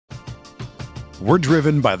We're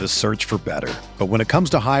driven by the search for better. But when it comes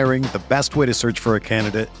to hiring, the best way to search for a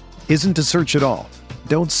candidate isn't to search at all.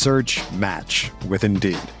 Don't search, match with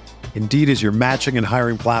Indeed. Indeed is your matching and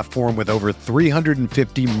hiring platform with over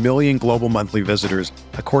 350 million global monthly visitors,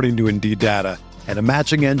 according to Indeed data, and a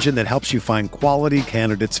matching engine that helps you find quality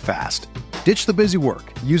candidates fast. Ditch the busy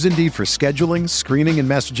work. Use Indeed for scheduling, screening, and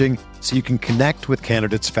messaging so you can connect with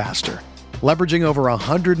candidates faster. Leveraging over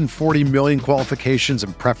 140 million qualifications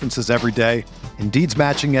and preferences every day, Indeed's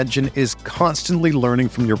matching engine is constantly learning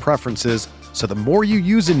from your preferences, so the more you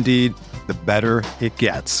use Indeed, the better it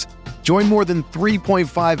gets. Join more than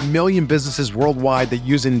 3.5 million businesses worldwide that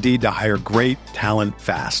use Indeed to hire great talent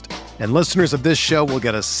fast. And listeners of this show will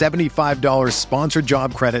get a $75 sponsored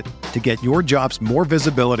job credit to get your jobs more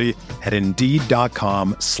visibility at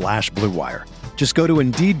Indeed.com/Blue Wire. Just go to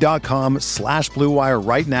Indeed.com/Blue Wire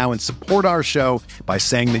right now and support our show by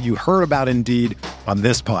saying that you heard about Indeed on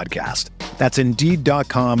this podcast. That's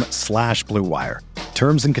Indeed.com/Blue Wire.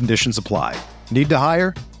 Terms and conditions apply. Need to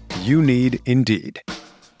hire? You need Indeed.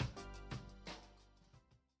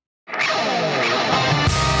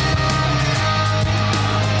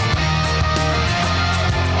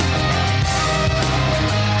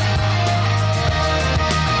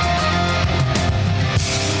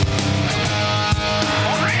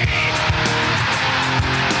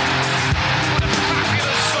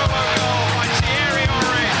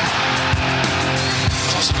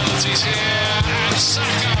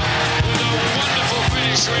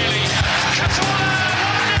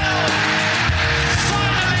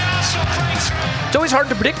 It's always hard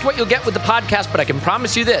to predict what you'll get with the podcast, but I can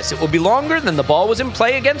promise you this. It will be longer than the ball was in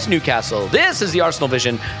play against Newcastle. This is the Arsenal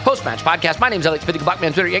Vision post-match podcast. My name's Alex Pithick,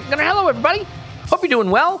 Blackman Twitter. Hello, everybody. Hope you're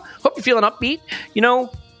doing well. Hope you're feeling upbeat. You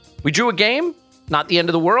know, we drew a game. Not the end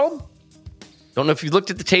of the world. Don't know if you've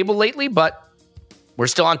looked at the table lately, but we're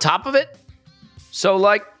still on top of it. So,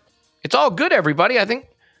 it's all good, everybody. I think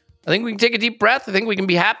we can take a deep breath. I think we can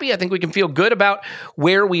be happy. I think we can feel good about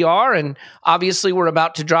where we are. And obviously, we're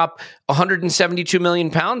about to drop 172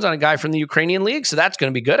 million pounds on a guy from the Ukrainian league. So that's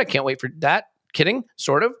going to be good. I can't wait for that. Kidding,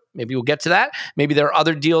 sort of. Maybe we'll get to that. Maybe there are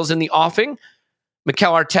other deals in the offing.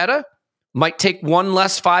 Mikel Arteta might take one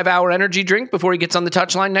less 5-hour energy drink before he gets on the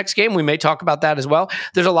touchline next game. We may talk about that as well.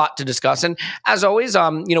 There's a lot to discuss. And as always,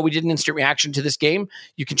 we did an instant reaction to this game.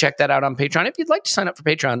 You can check that out on Patreon. If you'd like to sign up for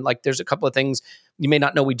Patreon, there's a couple of things you may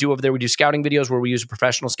not know we do over there. We do scouting videos where we use a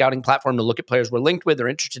professional scouting platform to look at players we're linked with or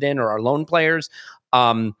interested in or our loan players.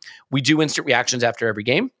 We do instant reactions after every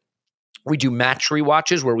game. We do match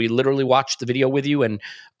rewatches where we literally watch the video with you and,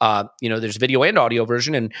 there's video and audio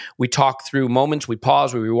version and we talk through moments, we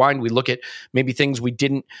pause, we rewind, we look at maybe things we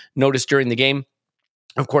didn't notice during the game.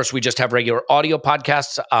 Of course, we just have regular audio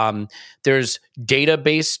podcasts. There's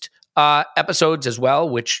data-based episodes as well,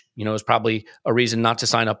 which, is probably a reason not to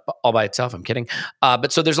sign up all by itself. I'm kidding.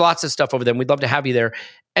 But so there's lots of stuff over there and we'd love to have you there.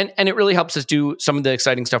 And it really helps us do some of the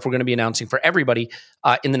exciting stuff we're going to be announcing for everybody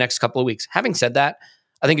in the next couple of weeks. Having said that,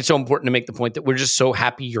 I think it's so important to make the point that we're just so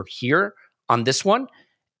happy you're here on this one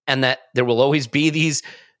and that there will always be these,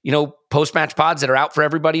 post-match pods that are out for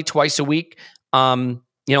everybody twice a week. And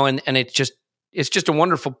it's just a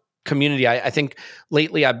wonderful community. I think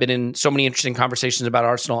lately I've been in so many interesting conversations about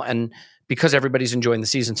Arsenal and because everybody's enjoying the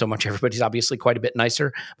season so much, everybody's obviously quite a bit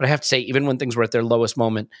nicer. But I have to say, even when things were at their lowest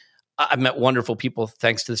moment, I've met wonderful people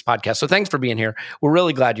thanks to this podcast. So thanks for being here. We're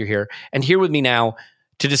really glad you're here. And here with me now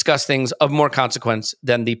to discuss things of more consequence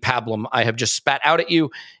than the pablum I have just spat out at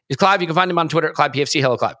you is Clive. You can find him on Twitter at ClivePFC.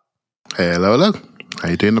 Hello, Clive. Hello. How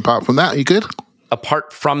you doing apart from that? Are you good?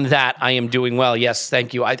 Apart from that, I am doing well. Yes,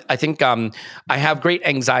 thank you. I think I have great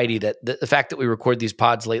anxiety that the fact that we record these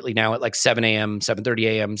pods lately now at 7 a.m., 7:30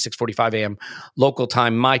 a.m., 6:45 a.m. local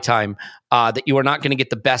time, my time, that you are not going to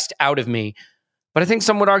get the best out of me. But I think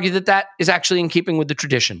some would argue that is actually in keeping with the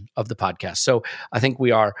tradition of the podcast. So I think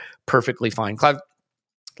we are perfectly fine. Clive,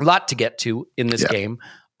 a lot to get to in this game.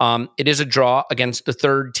 It is a draw against the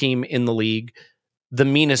third team in the league, the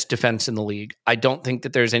meanest defense in the league. I don't think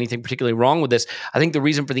that there's anything particularly wrong with this. I think the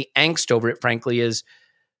reason for the angst over it, frankly, is,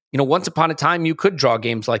 once upon a time you could draw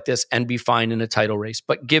games like this and be fine in a title race.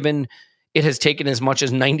 But given it has taken as much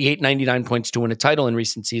as 98, 99 points to win a title in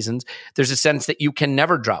recent seasons, there's a sense that you can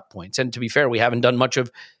never drop points. And to be fair, we haven't done much of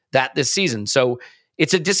that this season. So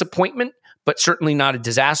it's a disappointment, but certainly not a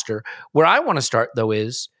disaster. Where I want to start, though,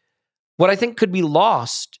 is what I think could be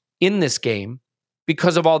lost in this game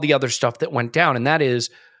because of all the other stuff that went down. And that is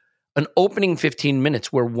an opening 15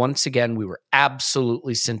 minutes where once again we were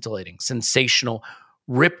absolutely scintillating, sensational,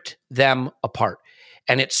 ripped them apart.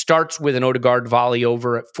 And it starts with an Odegaard volley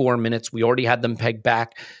over at 4 minutes. We already had them pegged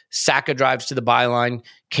back. Saka drives to the byline,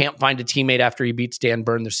 can't find a teammate after he beats Dan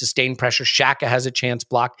Burn. There's sustained pressure. Xhaka has a chance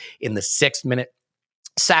blocked in the 6th minute.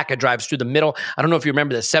 Saka drives through the middle. I don't know if you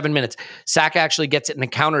remember this, 7 minutes. Saka actually gets it in a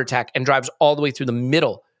counterattack and drives all the way through the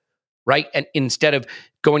middle, right? And instead of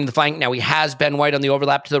going to the flank, now he has Ben White on the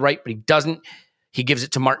overlap to the right, but he doesn't. He gives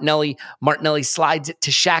it to Martinelli. Martinelli slides it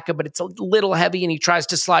to Xhaka, but it's a little heavy, and he tries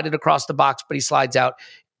to slide it across the box, but he slides out,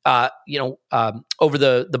 over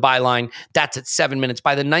the byline. That's at 7 minutes.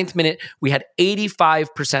 By the 9th minute, we had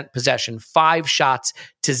 85% possession, 5 shots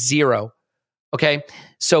to 0. Okay,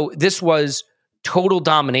 so this was total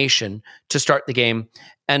domination to start the game,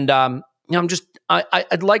 and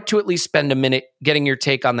I'd like to at least spend a minute getting your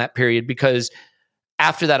take on that period, because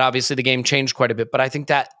after that, obviously, the game changed quite a bit. But I think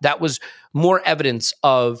that was more evidence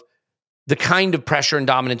of the kind of pressure and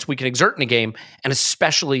dominance we can exert in a game, and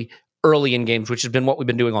especially early in games, which has been what we've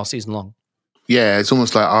been doing all season long. Yeah, it's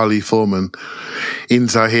almost like Ali Foreman in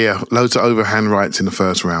Zaire, loads of overhand rights in the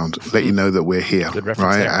first round, let you know that we're here, good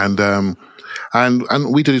reference right? There.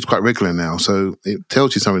 And we do this quite regularly now, so it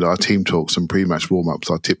tells you something that our team talks and pre-match warm-ups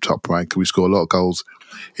are tip-top, right? Because we score a lot of goals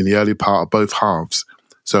in the early part of both halves.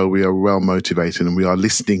 So we are well motivated and we are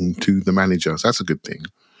listening to the manager. So that's a good thing.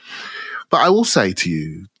 But I will say to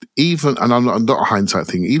you, even, and I'm not a hindsight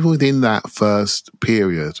thing, even within that first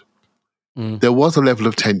period, there was a level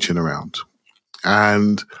of tension around.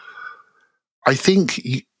 And I think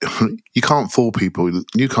you can't fool people.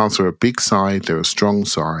 Newcastle are a big side. They're a strong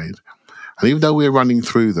side. And even though we're running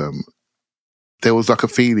through them, there was like a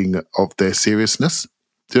feeling of their seriousness.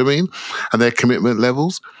 Do you know what I mean? And their commitment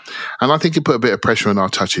levels. And I think it put a bit of pressure on our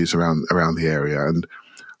touches around the area. And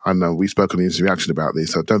I know we spoke on the instant reaction about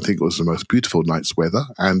this. I don't think it was the most beautiful night's weather.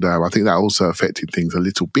 And I think that also affected things a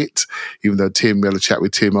little bit, even though we had a chat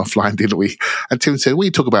with Tim offline, didn't we? And Tim said, we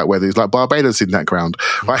talk about weather. It's like Barbados in that ground,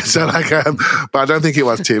 right? So but I don't think it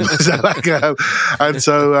was Tim.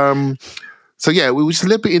 So yeah, we were just a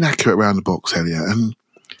little bit inaccurate around the box, Elliot.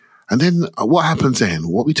 And then what happens then,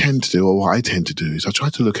 what we tend to do, or what I tend to do, is I try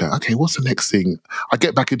to look at, okay, what's the next thing? I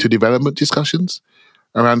get back into development discussions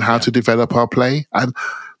around how to develop our play. And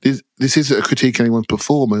this isn't a critique of anyone's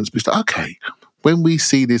performance, but it's like, okay, when we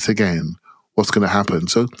see this again, what's going to happen?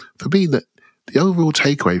 So for me, the overall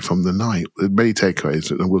takeaway from the night, many takeaways,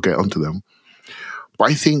 and we'll get onto them,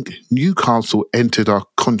 but I think Newcastle entered our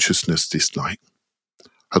consciousness this night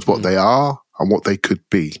as what they are and what they could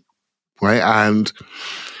be, right?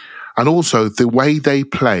 And also, the way they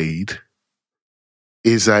played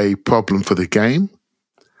is a problem for the game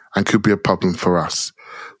and could be a problem for us.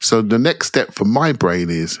 So the next step for my brain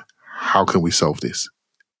is, how can we solve this?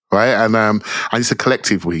 Right? And it's a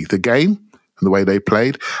collective we, the game and the way they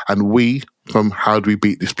played, and we from how do we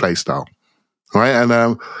beat this play style? Right?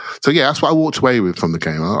 And so, yeah, that's what I walked away with from the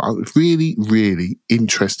game. A really, really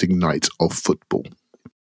interesting night of football.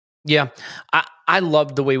 Yeah, I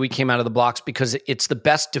loved the way we came out of the blocks, because it's the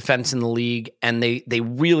best defense in the league, and they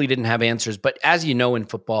really didn't have answers. But as you know, in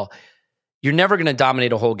football, you're never going to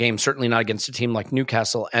dominate a whole game, certainly not against a team like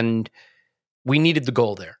Newcastle. And we needed the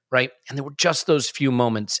goal there, right? And there were just those few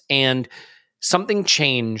moments, and something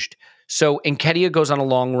changed. So Nketiah goes on a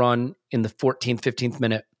long run in the 14th, 15th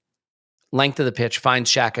minute, length of the pitch,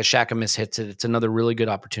 finds Xhaka. Xhaka mishits it. It's another really good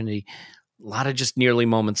opportunity. A lot of just nearly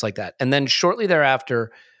moments like that. And then shortly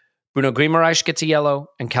thereafter, Bruno Guimaraes gets a yellow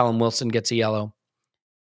and Callum Wilson gets a yellow,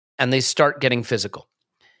 and they start getting physical.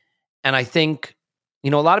 And I think, a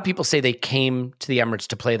lot of people say they came to the Emirates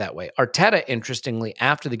to play that way. Arteta, interestingly,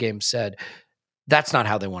 after the game said, that's not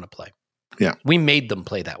how they want to play. Yeah. We made them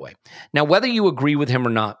play that way. Now, whether you agree with him or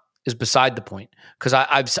not is beside the point, because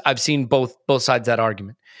I've seen both sides of that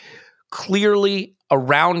argument. Clearly,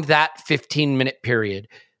 around that 15-minute period,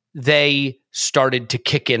 they started to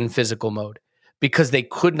kick in physical mode, because they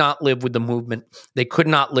could not live with the movement. They could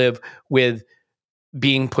not live with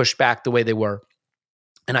being pushed back the way they were.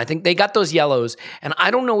 And I think they got those yellows. And I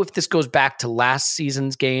don't know if this goes back to last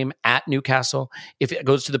season's game at Newcastle, if it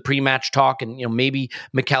goes to the pre-match talk, and maybe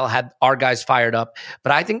Mikel had our guys fired up.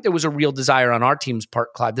 But I think there was a real desire on our team's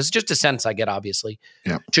part, Clive. This is just a sense I get, obviously,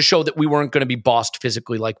 to show that we weren't going to be bossed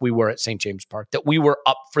physically like we were at St. James Park, that we were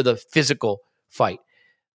up for the physical fight.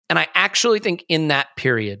 And I actually think in that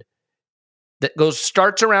period, that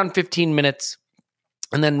starts around 15 minutes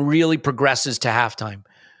and then really progresses to halftime,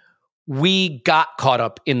 we got caught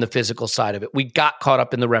up in the physical side of it. We got caught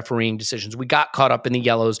up in the refereeing decisions. We got caught up in the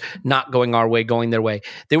yellows not going our way, going their way.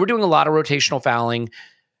 They were doing a lot of rotational fouling.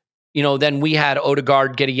 Then we had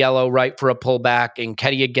Odegaard get a yellow, right, for a pullback, and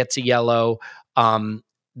Nketiah gets a yellow.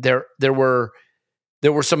 There were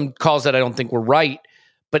some calls that I don't think were right,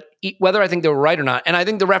 But whether I think they were right or not, and I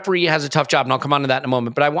think the referee has a tough job, and I'll come on to that in a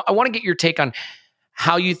moment, but I want to get your take on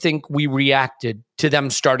how you think we reacted to them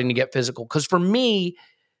starting to get physical. Because for me,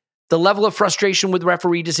 the level of frustration with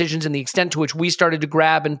referee decisions and the extent to which we started to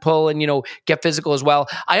grab and pull and, get physical as well.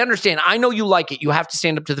 I understand. I know you like it. You have to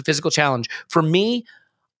stand up to the physical challenge. For me,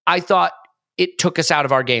 I thought it took us out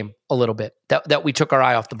of our game a little bit, that we took our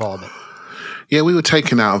eye off the ball a bit. Yeah, we were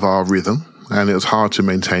taken out of our rhythm, and it was hard to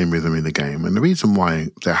maintain rhythm in the game. And the reason why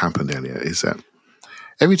that happened, Elliot, is that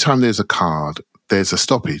every time there's a card, there's a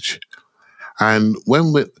stoppage. And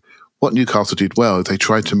what Newcastle did well is they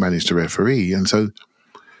tried to manage the referee. And so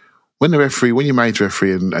when you manage the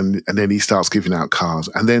referee and then he starts giving out cards,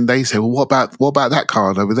 and then they say, well, what about that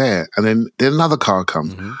card over there? And then another card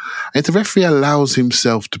comes. Mm-hmm. And if the referee allows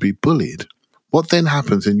himself to be bullied, what then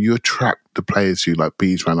happens, and you attract the players who like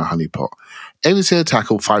bees around a honeypot. Every single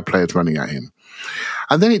tackle, 5 players running at him.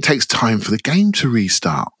 And then it takes time for the game to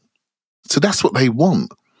restart. So that's what they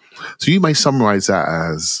want. So you may summarize that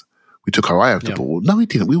as we took our eye off the ball. No, we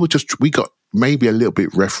didn't. We got maybe a little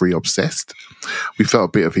bit referee obsessed. We felt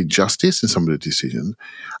a bit of injustice in some of the decisions,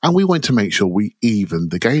 and we wanted to make sure we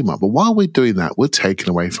evened the game up. But while we're doing that, we're taking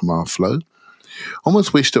away from our flow.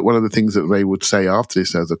 Almost wish that one of the things that they would say after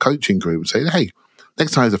this as a coaching group would say, hey,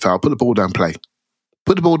 next time there's a foul, put the ball down, play.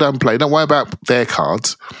 Put the ball down, play. Don't worry about their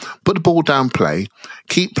cards. Put the ball down, play.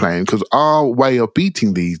 Keep playing, because our way of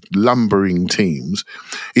beating these lumbering teams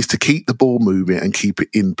is to keep the ball moving and keep it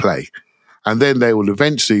in play. And then they will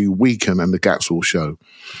eventually weaken and the gaps will show.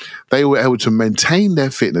 They were able to maintain their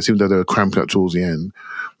fitness, even though they were cramping up towards the end,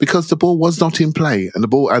 because the ball was not in play. And the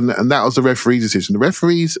ball, and that was the referee decision. The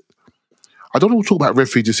referees, I don't want to talk about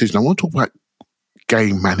referee decision. I want to talk about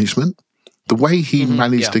game management. The way he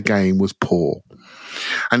managed the game was poor.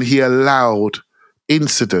 And he allowed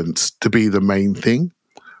incidents to be the main thing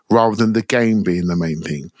rather than the game being the main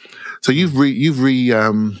thing. So you've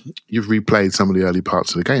replayed some of the early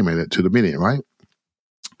parts of the game, to the minute, right?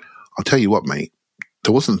 I'll tell you what, mate.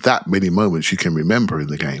 There wasn't that many moments you can remember in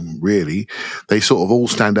the game, really. They sort of all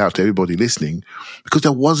stand out to everybody listening because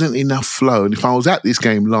there wasn't enough flow. And if I was at this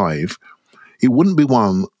game live, it wouldn't be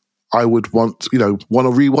one I would want to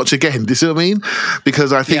rewatch again. Do you see what I mean?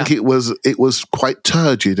 Because I think it was quite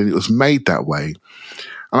turgid and it was made that way.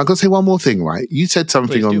 And I've got to say one more thing, right? You said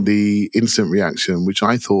something on the instant reaction, which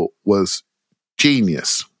I thought was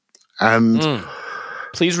genius. And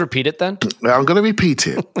please repeat it then. I'm going to repeat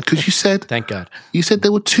it because you said, thank God. You said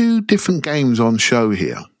there were 2 different games on show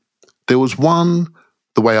here. There was one,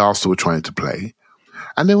 the way Arsenal were trying to play,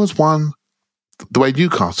 and there was one, the way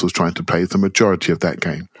Newcastle was trying to play, the majority of that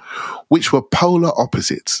game, which were polar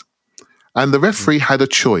opposites. And the referee had a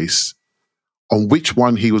choice on which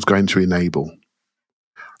one he was going to enable.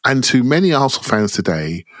 And to many Arsenal fans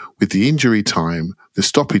today, with the injury time, the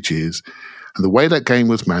stoppages, and the way that game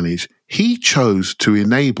was managed, he chose to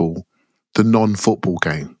enable the non-football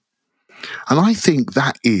game. And I think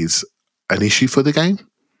that is an issue for the game.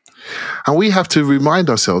 And we have to remind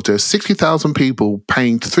ourselves there's 60,000 people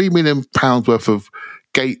paying £3 million worth of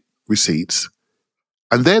gate receipts.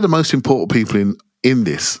 And they're the most important people in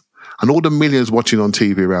this. And all the millions watching on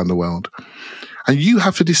TV around the world. And you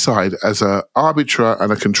have to decide as an arbiter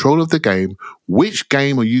and a controller of the game, which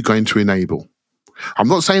game are you going to enable? I'm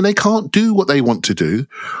not saying they can't do what they want to do,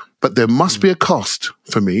 but there must be a cost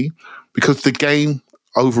for me because the game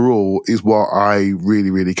overall is what I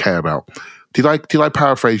really, really care about. Did I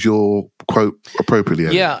paraphrase your quote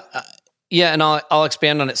appropriately? Yeah. And I'll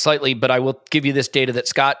expand on it slightly, but I will give you this data that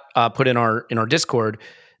Scott put in our Discord.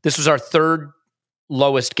 This was our 3rd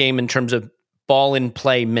lowest game in terms of ball in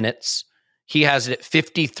play minutes. He has it at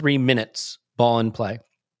 53 minutes ball in play.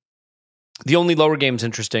 The only lower game's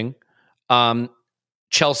interesting.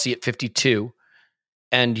 Chelsea at 52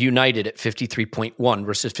 and United at 53.1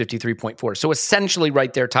 versus 53.4. So essentially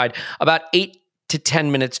right there tied, about 8 to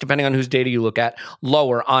 10 minutes, depending on whose data you look at,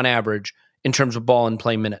 lower on average in terms of ball and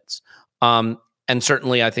play minutes. And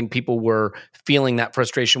certainly I think people were feeling that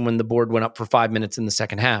frustration when the board went up for 5 minutes in the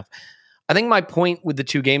second half. I think my point with the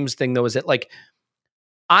 2 games thing, though, is that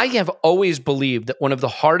I have always believed that one of the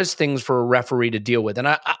hardest things for a referee to deal with,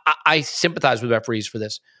 and I sympathize with referees for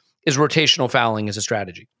this, is rotational fouling as a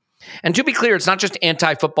strategy. And to be clear, it's not just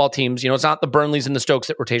anti-football teams. It's not the Burnleys and the Stokes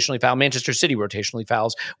that rotationally foul. Manchester City rotationally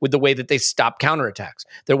fouls with the way that they stop counterattacks.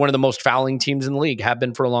 They're one of the most fouling teams in the league, have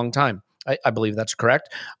been for a long time. I believe that's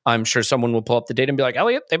correct. I'm sure someone will pull up the data and be like,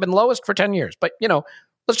 Elliot, they've been lowest for 10 years. But,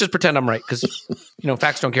 let's just pretend I'm right because,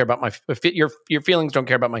 facts don't care about your feelings don't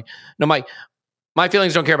care about my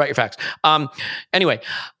feelings don't care about your facts. Anyway,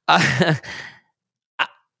 I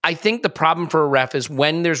think the problem for a ref is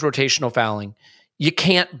when there's rotational fouling, you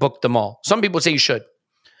can't book them all. Some people say you should.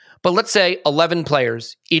 But let's say 11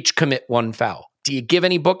 players each commit one foul. Do you give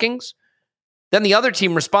any bookings? Then the other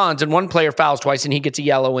team responds and one player fouls twice and he gets a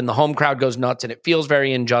yellow and the home crowd goes nuts and it feels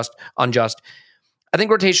very unjust. I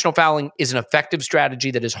think rotational fouling is an effective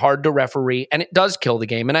strategy that is hard to referee and it does kill the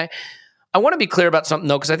game. And I want to be clear about something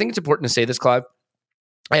though, because I think it's important to say this, Clive.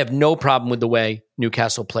 I have no problem with the way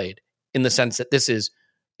Newcastle played in the sense that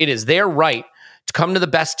it is their right to come to the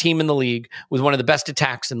best team in the league with one of the best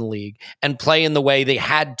attacks in the league and play in the way they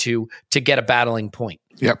had to get a battling point.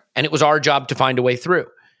 Yep. And it was our job to find a way through.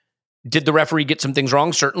 Did the referee get some things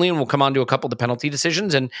wrong? Certainly, and we'll come on to a couple of the penalty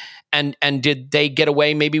decisions. And did they get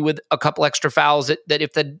away maybe with a couple extra fouls that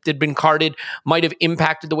if that had been carded might have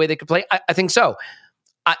impacted the way they could play? I think so.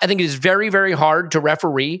 I think it is very, very hard to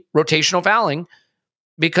referee rotational fouling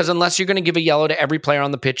because unless you're going to give a yellow to every player on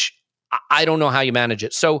the pitch, I don't know how you manage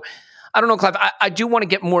it. So I don't know, Clive. I do want to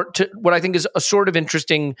get more to what I think is a sort of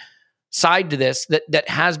interesting side to this that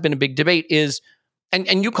has been a big debate is,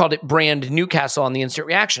 and you called it brand Newcastle on the instant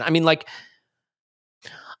reaction. I mean, like,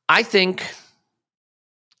 I think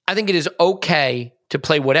it is okay to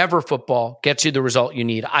play whatever football gets you the result you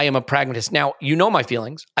need. I am a pragmatist. Now, you know my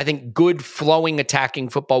feelings. I think good flowing attacking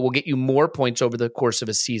football will get you more points over the course of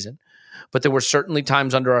a season. But there were certainly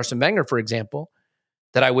times under Arsene Wenger, for example,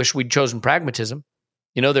 that I wish we'd chosen pragmatism.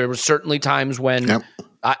 You know, there were certainly times when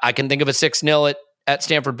I can think of a 6-0 at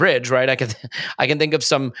Stamford Bridge, right? I can think of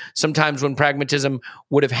some times when pragmatism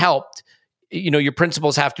would have helped. You know, your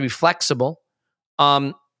principles have to be flexible.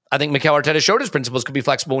 I think Mikel Arteta showed his principles could be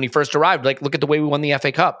flexible when he first arrived. Like, look at the way we won the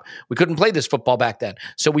FA Cup. We couldn't play this football back then,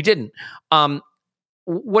 so we didn't.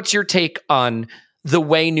 What's your take on the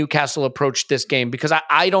way Newcastle approached this game? Because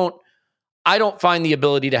I don't find the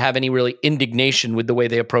ability to have any really indignation with the way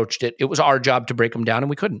they approached it. It was our job to break them down, and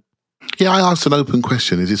we couldn't. Yeah, I asked an open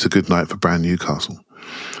question. Is this a good night for brand Newcastle?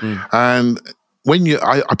 And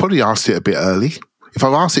I probably asked it a bit early. If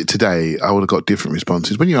I've asked it today, I would have got different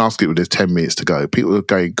responses. When you ask it when there's 10 minutes to go, people are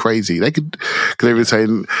going crazy. They could even say,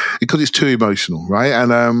 because it's too emotional, right?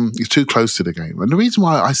 And it's too close to the game. And the reason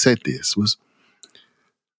why I said this was,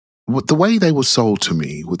 the way they were sold to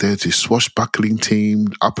me, there's this swashbuckling team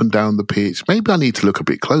up and down the pitch. Maybe I need to look a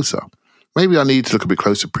bit closer. Maybe I need to look a bit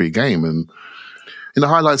closer pre-game. And in the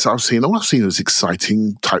highlights I've seen, all I've seen was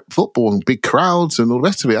exciting type football and big crowds and all the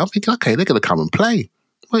rest of it. I'm thinking, okay, they're going to come and play.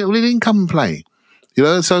 Well, they didn't come and play. You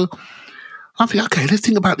know, so I'm thinking, okay, let's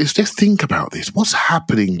think about this. Let's think about this. What's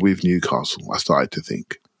happening with Newcastle? I started to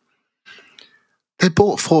think. They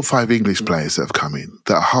bought 4 or 5 English players that have come in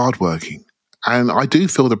that are hardworking. And I do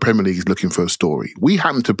feel the Premier League is looking for a story. We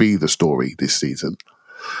happen to be the story this season,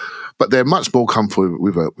 but they're much more comfortable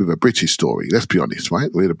with a British story. Let's be honest,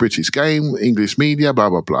 right? We're the British game, English media, blah,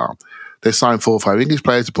 blah, blah. They signed 4 or 5 English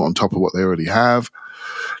players to put on top of what they already have.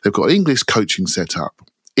 They've got English coaching set up.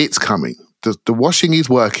 It's coming. The washing is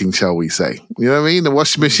working, shall we say? You know what I mean? The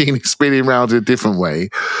washing machine is spinning around in a different way.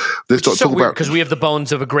 It's so weird because we have the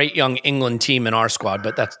bones of a great young England team in our squad,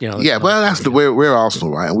 but that's, you know. We're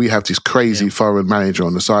Arsenal, right? And we have this crazy foreign manager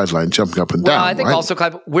on the sideline jumping up and down. Well, I think also,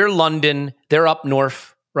 Clive, we're London. They're up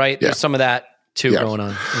north, right? Yeah. There's some of that too going on.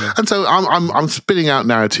 You know? And so I'm spitting out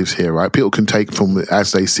narratives here, right? People can take from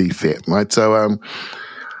as they see fit, right? So,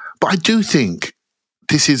 but I do think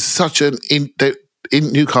this is such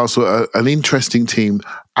in Newcastle, an interesting team,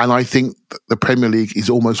 and I think the Premier League is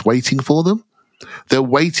almost waiting for them. They're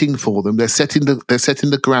waiting for them. They're setting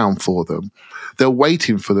the ground for them. They're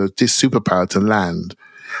waiting for this superpower to land,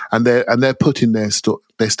 and they're putting their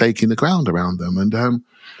stake in the ground around them. And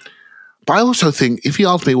but I also think, if you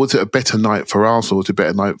ask me, was it a better night for Arsenal? Was it a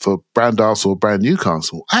better night for brand Arsenal or brand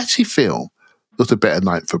Newcastle? I actually feel it was a better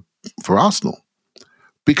night for Arsenal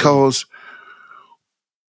because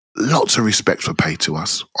lots of respect were paid to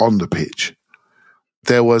us on the pitch.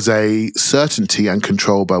 There was a certainty and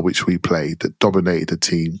control by which we played that dominated a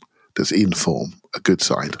team that's in form, a good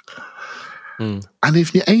side. And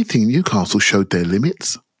if anything, Newcastle showed their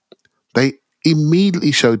limits. They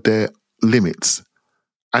immediately showed their limits.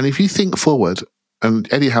 And if you think forward, and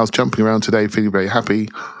Eddie Howe's jumping around today feeling very happy,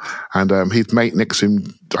 and his mate next to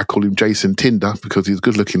him, I call him Jason Tinder because he's a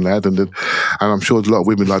good-looking lad, and I'm sure a lot of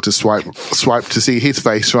women like to swipe to see his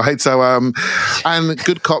face, right? So, and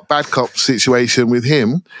good cop, bad cop situation with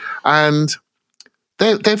him, and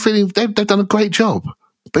they're feeling they've done a great job,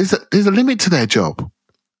 but there's a limit to their job,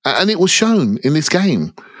 and it was shown in this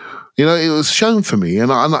game. You know, it was shown for me,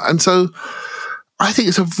 and so I think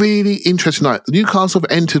it's a really interesting night. Newcastle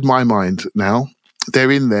have entered my mind now.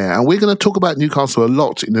 They're in there, and we're going to talk about Newcastle a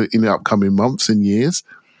lot in the upcoming months and years.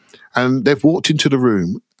 And they've walked into the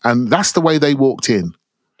room, and that's the way they walked in.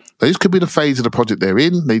 Now, this could be the phase of the project they're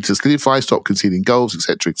in. They need to solidify, stop conceding goals,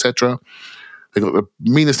 etc., etc. They've got the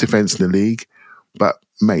meanest defence in the league. But,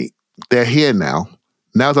 mate, they're here now.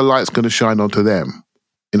 Now the light's going to shine onto them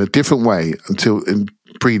in a different way until in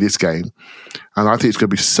this game. And I think it's going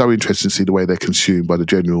to be so interesting to see the way they're consumed by the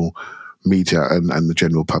general media and the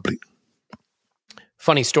general public.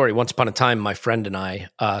 Funny story. Once upon a time, my friend and I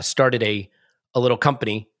started a little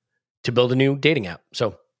company to build a new dating app.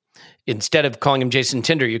 So instead of calling him Jason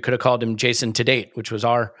Tinder, you could have called him Jason To Date, which was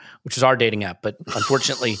our dating app. But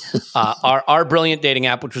unfortunately, our brilliant dating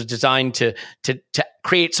app, which was designed to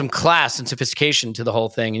create some class and sophistication to the whole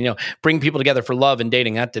thing, and bring people together for love and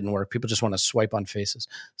dating, that didn't work. People just want to swipe on faces.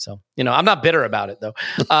 So I'm not bitter about it though.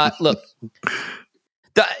 Look,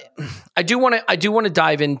 I do want to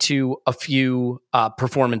dive into a few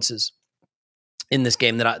performances in this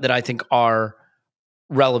game that I think are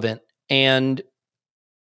relevant. And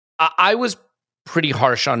I was pretty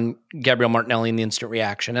harsh on Gabriel Martinelli in the instant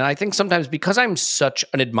reaction. And I think sometimes because I'm such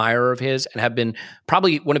an admirer of his and have been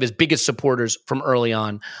probably one of his biggest supporters from early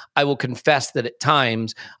on, I will confess that at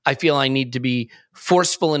times I feel I need to be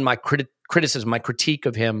forceful in my criticism, my critique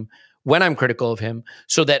of him when I'm critical of him,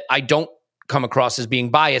 so that I don't come across as being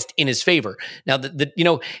biased in his favor. Now,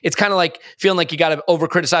 it's kind of like feeling like you got to over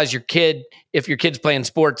criticize your kid if your kid's playing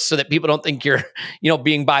sports so that people don't think you're,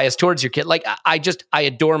 being biased towards your kid. Like I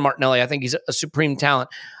adore Martinelli. I think he's a supreme talent.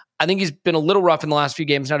 I think he's been a little rough in the last few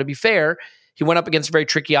games. Now, to be fair, he went up against a very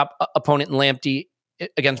tricky opponent in Lamptey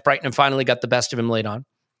against Brighton and finally got the best of him late on.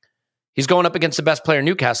 He's going up against the best player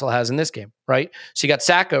Newcastle has in this game, right? So you got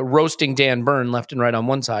Saka roasting Dan Burn left and right on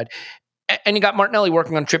one side. And you got Martinelli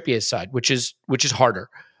working on Trippier's side, which is harder.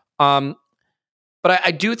 But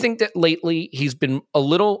I do think that lately he's been a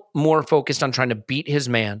little more focused on trying to beat his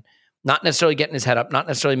man, not necessarily getting his head up, not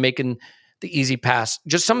necessarily making the easy pass.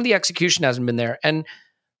 Just some of the execution hasn't been there. And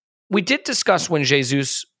we did discuss when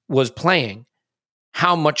Jesus was playing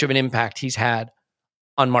how much of an impact he's had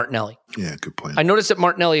on Martinelli. Yeah, good point. I noticed that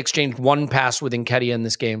Martinelli exchanged one pass with Nketiah in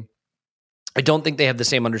this game. I don't think they have the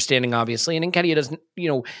same understanding, obviously, and Nketiah doesn't,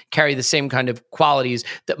 carry the same kind of qualities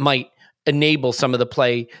that might enable some of the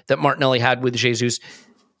play that Martinelli had with Jesus.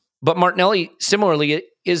 But Martinelli, similarly,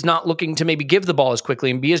 is not looking to maybe give the ball as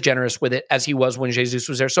quickly and be as generous with it as he was when Jesus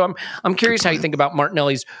was there. So I'm curious how you think about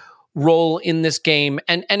Martinelli's role in this game,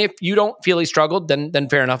 and if you don't feel he struggled, then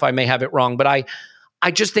fair enough, I may have it wrong, but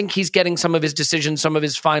I just think he's getting some of his decisions, some of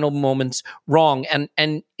his final moments wrong. And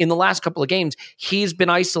in the last couple of games, he's been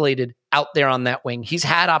isolated out there on that wing. He's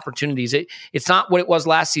had opportunities. It's not what it was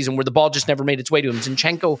last season where the ball just never made its way to him.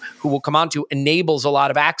 Zinchenko, who we'll come on to, enables a lot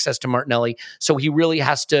of access to Martinelli. So he really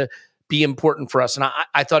has to be important for us. And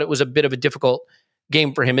I thought it was a bit of a difficult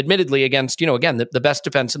game for him, admittedly, against, again, the best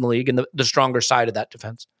defense in the league and the stronger side of that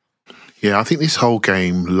defense. Yeah, I think this whole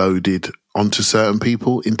game loaded onto certain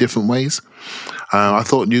people in different ways. I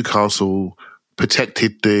thought Newcastle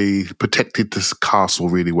protected this castle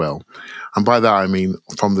really well. And by that, I mean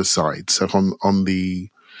from the side. So on the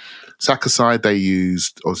Saka side, they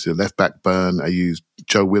used, obviously, the left-back Burn. They used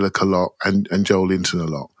Joe Willock a lot and Joe Linton a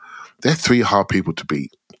lot. They're three hard people to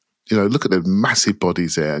beat. Look at the massive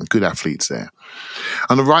bodies there and good athletes there.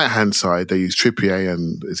 On the right-hand side, they use Trippier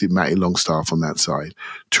and Matty Longstaff on that side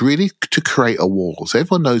to create a wall. So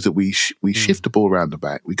everyone knows that we shift the ball around the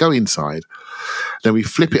back, we go inside, then we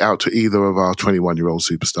flip it out to either of our 21-year-old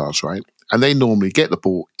superstars, right? And they normally get the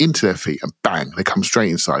ball into their feet and bang, they come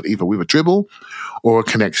straight inside, either with a dribble or a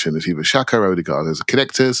connection. It's either Xhaka or Odegaard. There's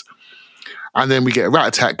connectors. And then we get a rat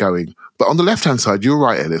attack going. But on the left-hand side, you're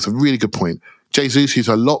right, Elliot, it's a really good point. Jesus is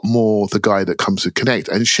a lot more the guy that comes to connect,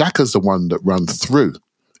 and Xhaka's the one that runs through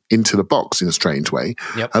into the box in a strange way.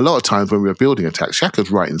 Yep. A lot of times when we were building attacks, Xhaka's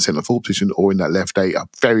right in centre forward position or in that left eight, up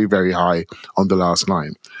very, very high on the last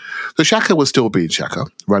line. So Xhaka was still being Xhaka,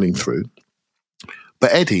 running through.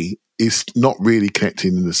 But Eddie is not really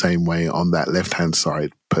connecting in the same way on that left-hand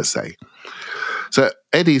side per se. So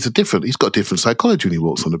Eddie's he's got different psychology when he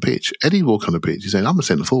walks on the pitch. Eddie walks on the pitch, he's saying, I'm a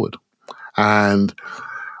centre forward. And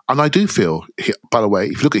I do feel, by the way,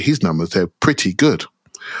 if you look at his numbers, they're pretty good.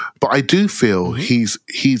 But I do feel he's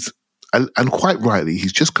and quite rightly,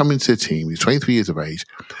 he's just come into the team. He's 23 years of age,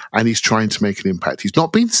 and he's trying to make an impact. He's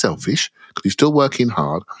not being selfish because he's still working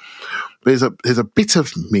hard. But there's a bit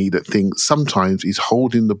of me that thinks sometimes he's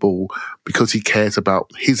holding the ball because he cares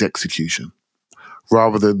about his execution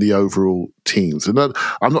rather than the overall team. So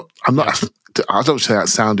I'm not I don't say that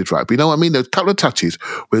sounded right, but you know what I mean? There's a couple of touches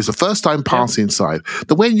where it's the first time pass inside.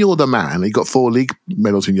 That when you're the man and you've got 4 league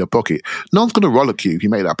medals in your pocket, no one's going to rollick you if you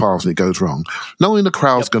make that pass and it goes wrong. No one in the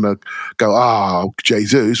crowd's going to go, "Oh,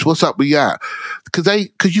 Jesus, what's up with that?"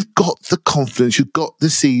 Because you've got the confidence, you've got the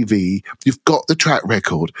CV, you've got the track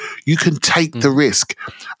record. You can take the risk.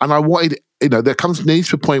 And I wanted, there needs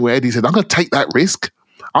to a point where Eddie said, "I'm going to take that risk.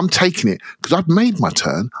 I'm taking it because I've made my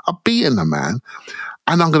turn. I've beaten the man.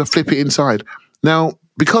 And I'm going to flip it inside." Now,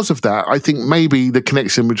 because of that, I think maybe the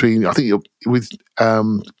connection between, with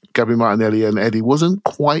Gabby Martinelli and Eddie wasn't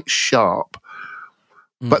quite sharp,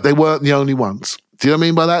 but they weren't the only ones. Do you know what I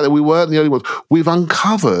mean by that? That we weren't the only ones. We've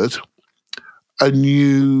uncovered a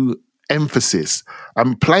new emphasis,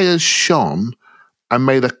 and players shone and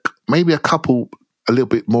made maybe a couple a little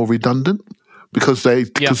bit more redundant because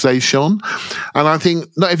they shone. And I think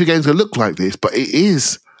not every game's going to look like this, but it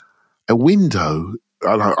is a window.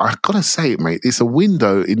 I've got to say it, mate. It's a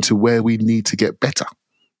window into where we need to get better.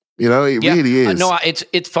 It really is. No,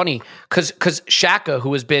 it's funny because Xhaka,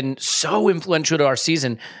 who has been so influential to our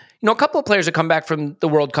season, a couple of players have come back from the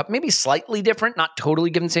World Cup, maybe slightly different, not totally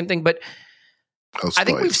given the same thing, but I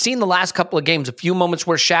think we've seen the last couple of games, a few moments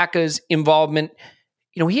where Xhaka's involvement,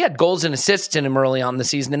 he had goals and assists in him early on the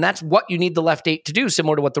season, and that's what you need the left 8 to do,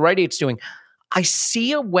 similar to what the right 8's doing. I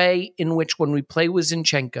see a way in which when we play with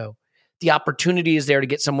Zinchenko, the opportunity is there to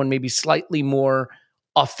get someone maybe slightly more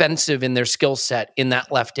offensive in their skill set in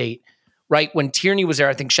that left 8, right? When Tierney was there,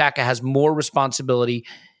 I think Xhaka has more responsibility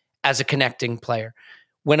as a connecting player.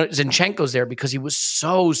 When Zinchenko's there, because he was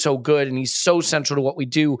so good and he's so central to what we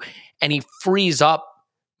do, and he frees up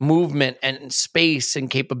movement and space and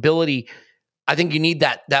capability, I think you need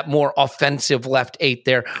that more offensive left 8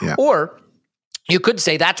 there. Yeah. Or you could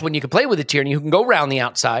say that's when you can play with a Tierney who can go around the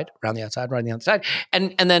outside,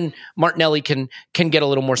 and then Martinelli can get a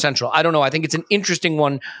little more central. I don't know. I think it's an interesting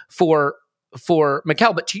one for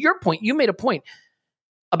Mikel. But to your point, you made a point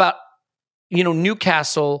about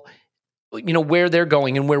Newcastle, where they're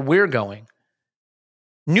going and where we're going.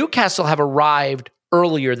 Newcastle have arrived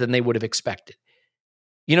earlier than they would have expected.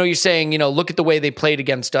 You're saying, look at the way they played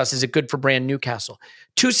against us. Is it good for brand Newcastle?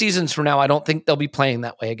 2 seasons from now, I don't think they'll be playing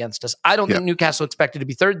that way against us. I don't think Newcastle expected to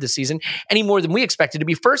be 3rd this season any more than we expected to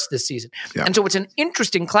be 1st this season. Yeah. And so it's an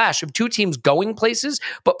interesting clash of 2 teams going places,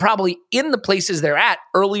 but probably in the places they're at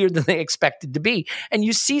earlier than they expected to be. And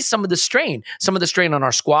you see some of the strain on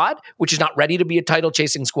our squad, which is not ready to be a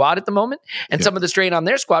title-chasing squad at the moment, and some of the strain on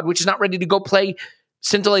their squad, which is not ready to go play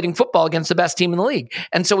scintillating football against the best team in the league.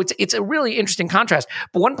 And so it's a really interesting contrast.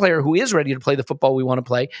 But one player who is ready to play the football we want to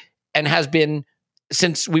play and has been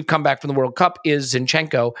since we've come back from the World Cup is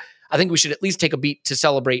Zinchenko. I think we should at least take a beat to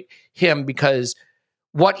celebrate him because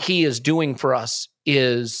what he is doing for us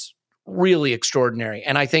is really extraordinary.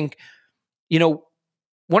 And I think,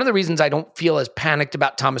 one of the reasons I don't feel as panicked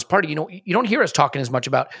about Thomas Partey, you don't hear us talking as much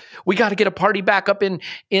about we got to get a Partey back up in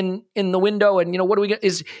the window, and what do we get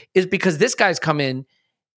is because this guy's come in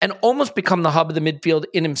and almost become the hub of the midfield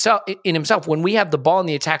in himself. When we have the ball in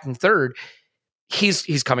the attacking third,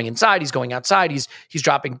 he's coming inside, he's going outside, he's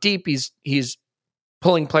dropping deep, he's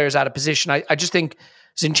pulling players out of position. I just think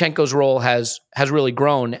Zinchenko's role has really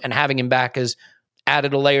grown, and having him back has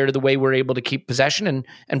added a layer to the way we're able to keep possession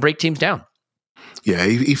and break teams down. Yeah,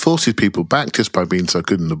 he forces people back just by being so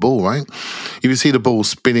good in the ball, right? If you see the ball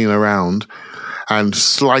spinning around and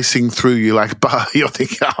slicing through you like butter, you're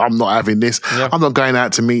thinking, I'm not having this. Yeah. I'm not going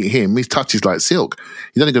out to meet him. His touch is like silk.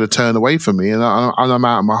 He's only going to turn away from me and I'm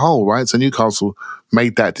out of my hole, right? So Newcastle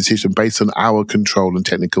made that decision based on our control and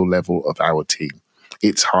technical level of our team.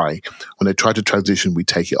 It's high. When they try to transition, we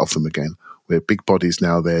take it off them again. We're big bodies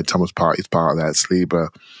now there. Thomas Partey's part of that. Saliba,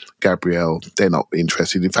 Gabriel, they're not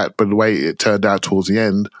interested. In fact, by the way it turned out towards the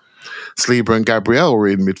end, Saliba and Gabriel were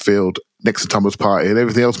in midfield next to Thomas Partey, and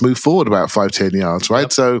everything else moved forward about 5-10 yards, right?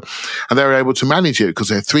 Yep. So, and they were able to manage it because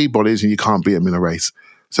they're 3 bodies and you can't beat them in a race.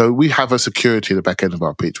 So we have a security at the back end of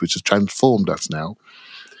our pitch, which has transformed us now.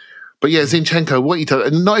 But yeah, Zinchenko, what you tell,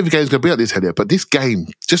 and not every game's going to be like this, Elliot, but this game,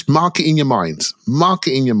 just mark it in your minds. Mark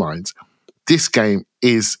it in your minds. This game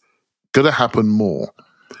is going to happen more.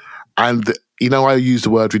 And, I use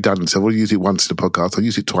the word redundancy. I've already used it once in the podcast. I'll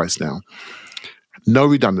use it twice now. No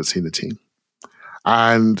redundancy in the team.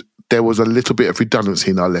 And there was a little bit of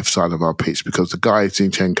redundancy in our left side of our pitch because the guy,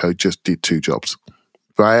 Zinchenko, just did 2 jobs.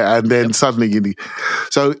 Right? And then suddenly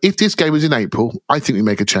So if this game is in April, I think we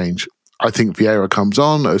make a change. I think Vieira comes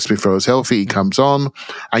on, Smith Rowe is healthy, he comes on,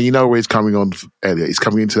 and where he's coming on, Elliot. He's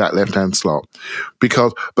coming into that left-hand slot.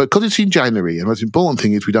 Because it's in January, and the most important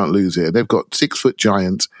thing is we don't lose it. They've got 6-foot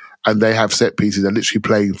giants, and they have set pieces. They're literally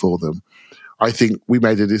playing for them. I think we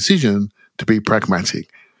made a decision to be pragmatic.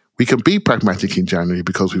 We can be pragmatic in January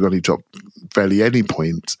because we've only dropped barely any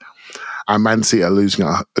points. And Man City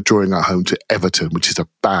are drawing at home to Everton, which is a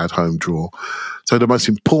bad home draw. So the most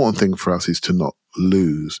important thing for us is to not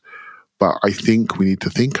lose. But I think we need to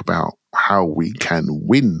think about how we can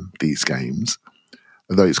win these games.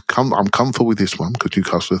 Although I'm comfortable with this one because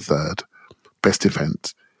Newcastle are third, best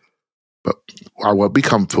defence. But I won't be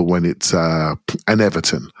comfortable when it's an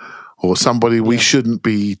Everton or somebody we shouldn't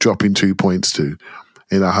be dropping 2 points to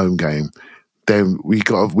in a home game. Then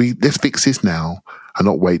let's fix this now and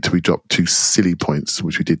not wait till we drop 2 silly points,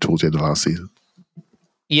 which we did towards the end of last season.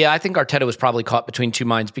 Yeah, I think Arteta was probably caught between two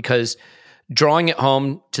minds because drawing at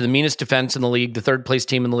home to the meanest defense in the league, the third place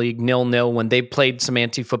team in the league, 0-0, when they played some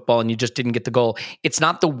anti-football and you just didn't get the goal, it's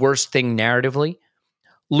not the worst thing narratively.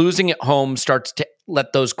 Losing at home starts to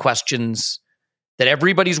let those questions that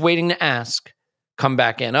everybody's waiting to ask come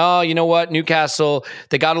back in. Oh, you know what? Newcastle,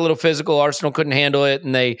 they got a little physical. Arsenal couldn't handle it.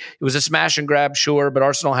 And it was a smash and grab, sure, but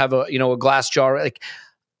Arsenal have a glass jar. Like,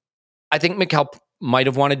 I think Mikel might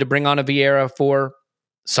have wanted to bring on a Vieira for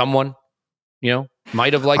someone,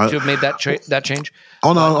 might have liked to have made that change.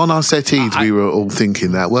 On our settees, we were all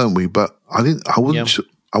thinking that, weren't we? But I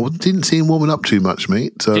didn't see him warming up too much,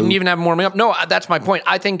 mate. So. Didn't even have him warming up. No, that's my point.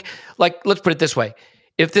 I think, let's put it this way.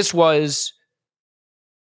 If this was,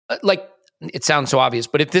 it sounds so obvious,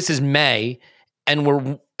 but if this is May and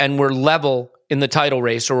we're level in the title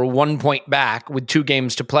race or 1 point back with 2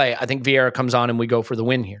 games to play, I think Vieira comes on and we go for the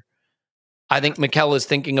win here. I think Mikel is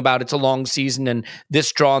thinking about it's a long season and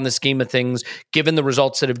this draw in the scheme of things, given the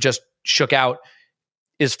results that have just shook out,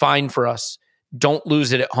 is fine for us. Don't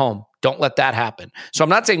lose it at home. Don't let that happen. So I'm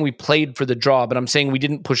not saying we played for the draw, but I'm saying we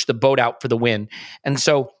didn't push the boat out for the win. And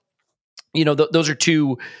so, those are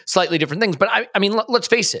two slightly different things. But I mean, let's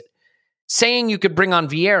face it. Saying you could bring on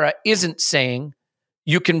Vieira isn't saying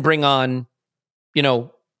you can bring on,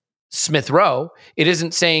 Smith Rowe. It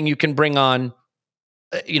isn't saying you can bring on,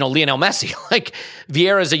 Lionel Messi. Like,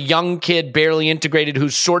 Vieira is a young kid, barely integrated,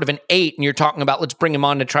 who's sort of an 8, and you're talking about let's bring him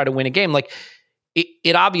on to try to win a game. Like,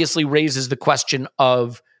 it obviously raises the question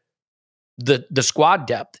of the squad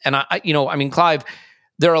depth. And Clive,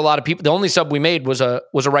 there are a lot of people. The only sub we made was a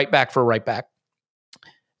right back for a right back.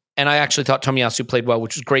 And I actually thought Tomiyasu played well,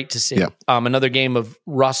 which was great to see. Yeah. Another game of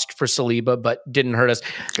rust for Saliba, but didn't hurt us.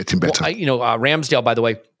 Getting better. Ramsdale, by the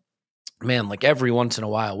way, man, like every once in a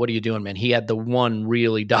while, what are you doing, man? He had the one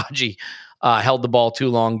really dodgy, held the ball too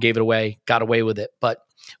long, gave it away, got away with it, but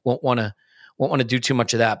won't want to do too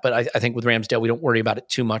much of that. But I think with Ramsdale, we don't worry about it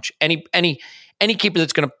too much. Any keeper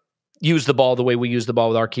that's going to use the ball the way we use the ball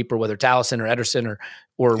with our keeper, whether it's Alisson or Ederson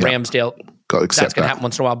or Ramsdale, that's going to happen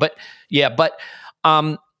once in a while. But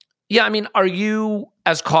I mean, are you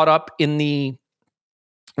as caught up in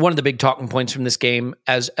one of the big talking points from this game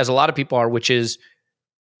as a lot of people are, which is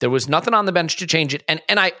there was nothing on the bench to change it. And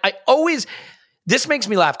I always, this makes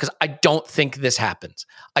me laugh because I don't think this happens.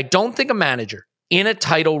 I don't think a manager in a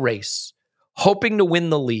title race hoping to win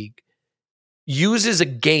the league uses a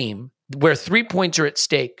game where 3 points are at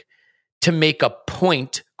stake to make a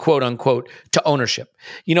point, quote unquote, to ownership.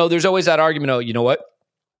 There's always that argument, you know what?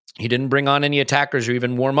 He didn't bring on any attackers or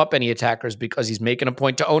even warm up any attackers because he's making a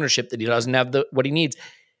point to ownership that he doesn't have what he needs.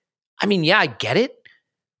 I mean, yeah, I get it.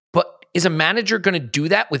 But is a manager going to do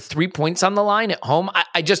that with 3 points on the line at home?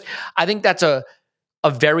 I think that's a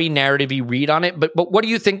very narrative-y read on it. But what do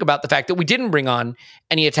you think about the fact that we didn't bring on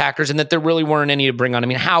any attackers and that there really weren't any to bring on? I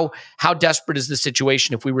mean, how desperate is the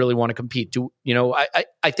situation if we really want to compete?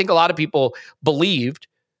 I think a lot of people believed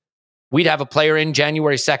we'd have a player in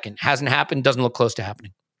January 2nd. Hasn't happened, doesn't look close to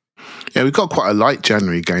happening. Yeah, we've got quite a light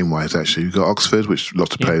January game-wise, actually. We've got Oxford, which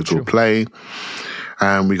lots of players will play.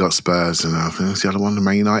 And we got Spurs, and I think that's the other one,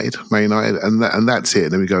 Man United, and that's it.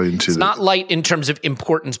 And then we go into... It's not light in terms of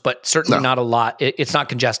importance, but certainly not a lot. It's not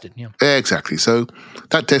congested. Yeah, exactly. So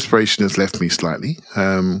that desperation has left me slightly.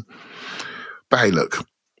 But hey, look,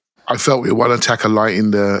 I felt we were one attacker light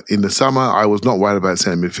in the summer. I was not worried about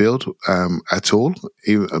centre midfield at all.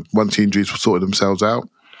 Even once the injuries sorted themselves out,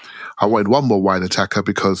 I wanted one more wide attacker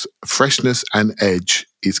because freshness and edge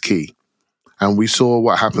is key. And we saw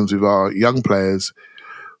what happens with our young players.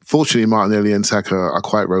 Fortunately, Martinelli and Saka are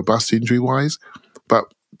quite robust injury-wise, but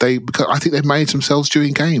because I think they've managed themselves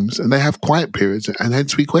during games and they have quiet periods, and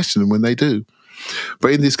hence we question them when they do.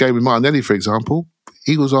 But in this game with Martinelli, for example,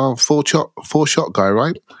 he was our four-shot guy,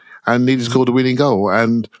 right? And needed to score the winning goal.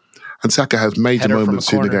 And Saka has major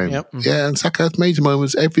moments in the game. Yep. Yeah, and Saka has major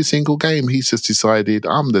moments every single game. He's just decided,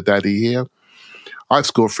 I'm the daddy here. I've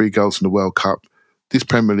scored 3 goals in the World Cup. This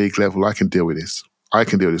Premier League level, I can deal with this.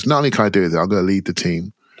 Not only can I do it, I'm going to lead the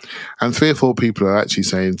team. And 3 or 4 people are actually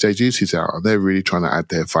saying Jesus is out, and they're really trying to add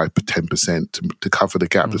their 5-10% to cover the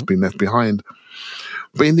gap that's been left behind.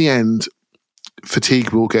 But in the end,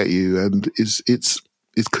 fatigue will get you, and it's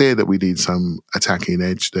clear that we need some attacking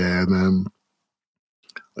edge there. And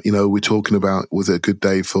we're talking about, was it a good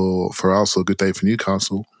day for Arsenal, a good day for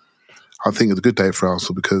Newcastle? I think it's a good day for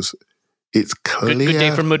Arsenal because it's clear. Good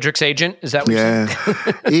day for Mudrik's agent. Is that what you're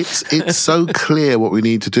saying? It's so clear what we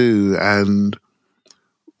need to do, and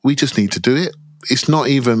we just need to do it. It's not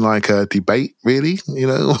even like a debate, really.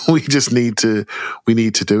 We just need to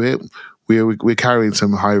do it. We're carrying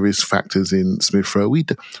some high risk factors in Smith Rowe.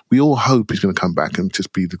 We all hope he's going to come back and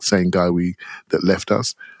just be the same guy that left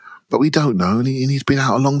us, but we don't know, and he's been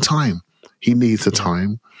out a long time. He needs the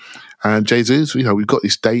time. And Jesus, we've got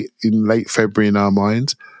this date in late February in our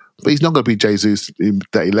minds, but he's not going to be Jesus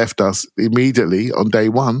that he left us immediately on day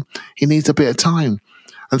one. He needs a bit of time.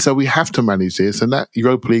 And so we have to manage this, and that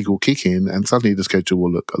Europa League will kick in, and suddenly the schedule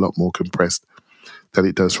will look a lot more compressed than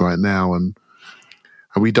it does right now. And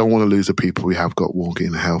we don't want to lose the people we have got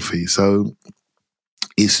walking healthy. So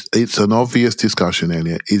it's an obvious discussion,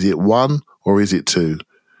 Elliot. Is it 1 or is it 2?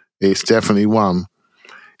 It's definitely 1.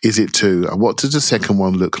 Is it 2? And what does the second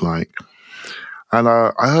one look like? And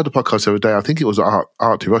I heard a podcast the other day. I think it was Art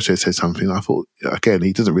Roche said something. I thought, again,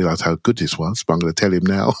 he doesn't realise how good this was, but I'm going to tell him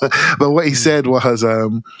now. But what he said was,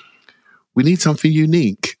 we need something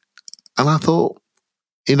unique. And I thought,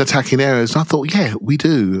 in attacking areas, I thought, yeah, we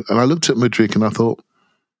do. And I looked at Mudryk and I thought,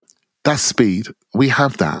 that's speed. We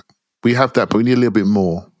have that. But we need a little bit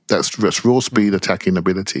more. That's raw speed, attacking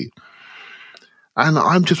ability. And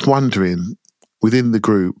I'm just wondering, within the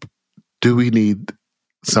group, do we need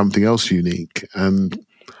something else unique? And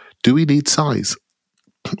do we need size?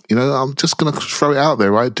 I'm just going to throw it out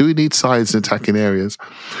there, right? Do we need size in attacking areas?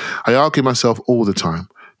 I argue myself all the time.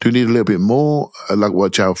 Do we need a little bit more, like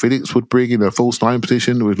what João Felix would bring in a false 9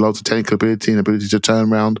 position with lots of technical ability and ability to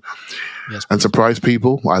turn around and surprise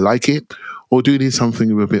people? I like it. Or do we need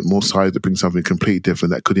something with a bit more size that brings something completely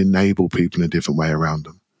different that could enable people in a different way around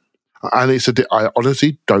them? And I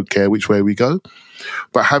honestly don't care which way we go,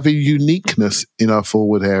 but having uniqueness in our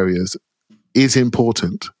forward areas is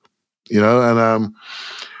important, and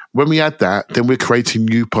when we add that, then we're creating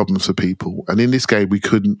new problems for people. And in this game, we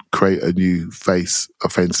couldn't create a new face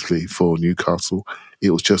offensively for Newcastle. It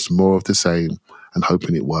was just more of the same and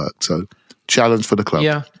hoping it worked. So challenge for the club.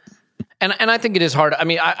 Yeah. And I think it is hard. I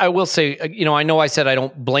mean, I will say, I know I said I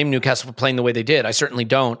don't blame Newcastle for playing the way they did. I certainly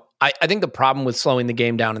don't. I think the problem with slowing the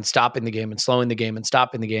game down and stopping the game and slowing the game and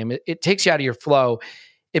stopping the game, it takes you out of your flow.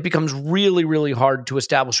 It becomes really, really hard to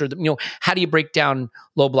establish, how do you break down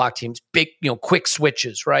low block teams? Big, quick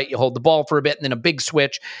switches, right? You hold the ball for a bit and then a big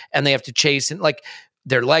switch and they have to chase and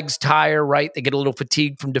their legs tire, right? They get a little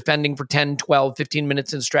fatigued from defending for 10, 12, 15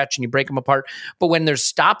 minutes in a stretch and you break them apart. But when there's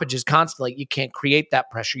stoppages constantly, you can't create that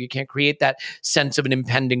pressure. You can't create that sense of an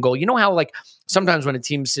impending goal. You know how sometimes when a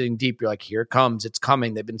team's sitting deep, you're like, here it comes, it's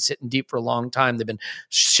coming. They've been sitting deep for a long time. They've been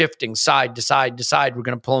shifting side to side to side. We're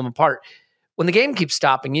going to pull them apart. When the game keeps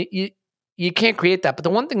stopping, you can't create that. But the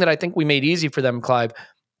one thing that I think we made easy for them, Clive,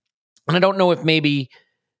 and I don't know if maybe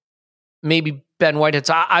Ben White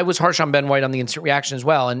I was harsh on Ben White on the instant reaction as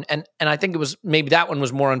well. And I think it was maybe that one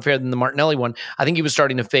was more unfair than the Martinelli one. I think he was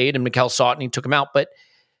starting to fade and Mikel saw it and he took him out. But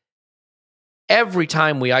every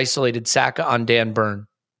time we isolated Saka on Dan Burn,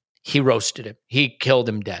 he roasted him. He killed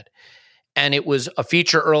him dead. And it was a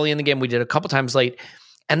feature early in the game. We did a couple times late.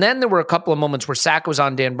 And then there were a couple of moments where Saka was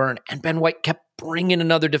on Dan Burn and Ben White kept bringing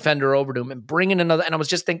another defender over to him and bringing another. And I was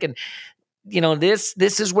just thinking, this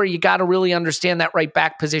is where you got to really understand that right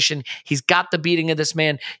back position. He's got the beating of this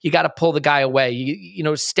man. You got to pull the guy away.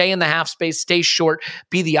 You stay in the half space, stay short,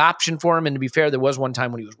 be the option for him. And to be fair, there was one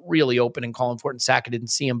time when he was really open and calling for it and Saka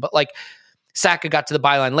didn't see him. But Saka got to the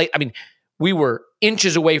byline late. I mean, we were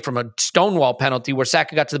inches away from a Stonewall penalty where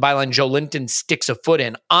Saka got to the byline. Joe Linton sticks a foot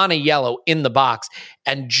in on a yellow in the box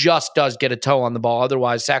and just does get a toe on the ball.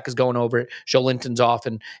 Otherwise, Saka's going over it. Joe Linton's off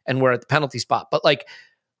and we're at the penalty spot. But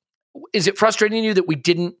is it frustrating to you that we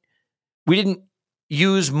didn't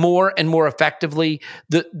use more and more effectively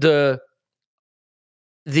the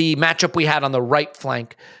matchup we had on the right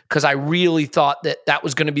flank? Because I really thought that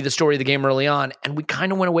was going to be the story of the game early on, and we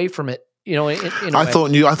kind of went away from it. I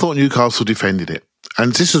thought Newcastle defended it,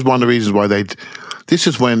 and this is one of the reasons why this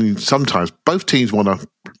is when sometimes both teams want to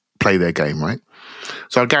play their game, right?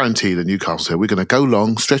 So I guarantee that Newcastle said we're going to go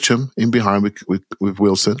long, stretch them in behind with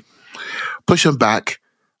Wilson, push them back.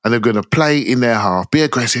 And they're going to play in their half, be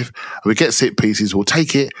aggressive, and we get set pieces, we'll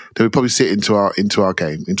take it, then we probably sit into our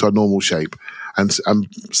game, into our normal shape, and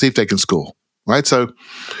see if they can score, right? So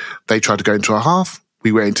they tried to go into our half,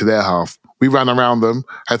 we went into their half. We ran around them,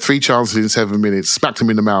 had 3 chances in 7 minutes, smacked them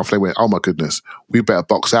in the mouth. They went, oh my goodness, we better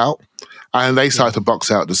box out. And they started to box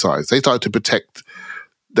out the sides. They started to protect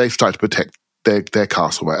their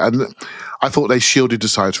castle. Right? And I thought they shielded the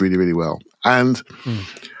sides really, really well. And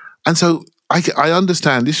so I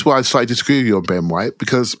understand. This is why I slightly disagree with you on Ben White,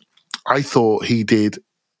 because I thought he did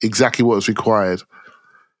exactly what was required.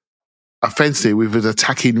 Offensively, with his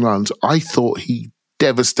attacking runs, I thought he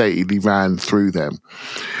devastatedly ran through them.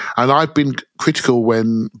 And I've been critical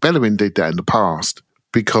when Bellerin did that in the past,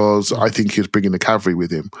 because I think he was bringing the cavalry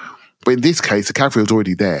with him. But in this case, the cavalry was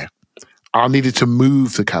already there. I needed to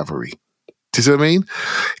move the cavalry. Do you see what I mean?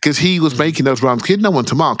 Because he was making those runs. He had no one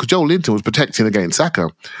to mark, because Joel Linton was protecting against Saka.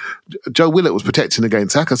 Joe Willett was protecting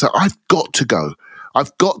against Saka. So I've got to go.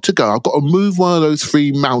 I've got to move one of those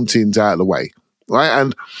 3 mountains out of the way. Right?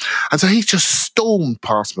 And so he just stormed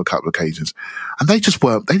past them a couple of occasions. And they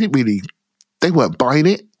weren't buying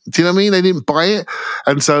it. Do you know what I mean? They didn't buy it.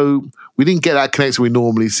 And so we didn't get that connection we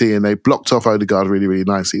normally see, and they blocked off Odegaard really, really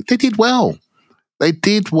nicely. They did well.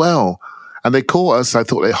 And they caught us. I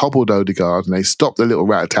thought they hobbled Odegaard, and they stopped the little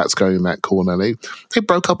rat-a-tats going in that corner. They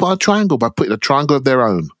broke up our triangle by putting a triangle of their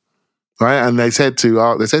own. Right? And they said to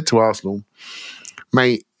Arsenal,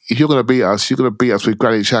 mate, if you're going to beat us, you're going to beat us with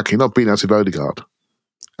Granit Xhaka. You're not beating us with Odegaard.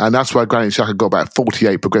 And that's why Granit Xhaka got about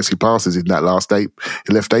 48 progressive passes in that last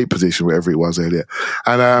left 8 position, wherever it was earlier.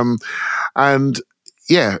 And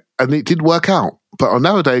it did work out. But on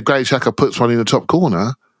another day, Granit Xhaka puts one in the top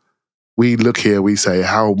corner. We look here, we say,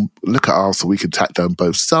 look at Arsenal, we can attack down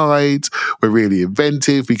both sides. We're really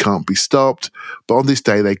inventive. We can't be stopped. But on this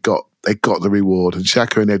day, they got the reward. And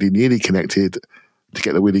Xhaka and Eddie nearly connected to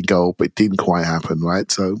get the winning goal, but it didn't quite happen, right?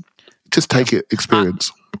 So just take it,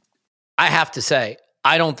 experience. I have to say,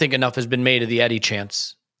 I don't think enough has been made of the Eddie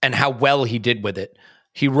chance and how well he did with it.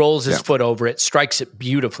 He rolls his foot over it, strikes it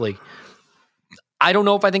beautifully. I don't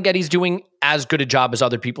know if I think Eddie's doing as good a job as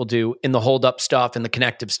other people do in the hold-up stuff and the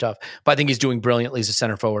connective stuff, but I think he's doing brilliantly as a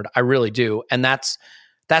center forward. I really do. And that's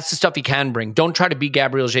the stuff he can bring. Don't try to be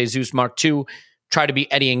Gabriel Jesus Mark II. Try to be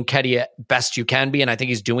Eddie Nketiah best you can be, and I think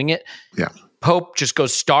he's doing it. Yeah. Pope just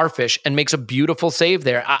goes starfish and makes a beautiful save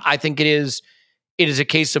there. I think it is a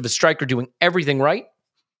case of a striker doing everything right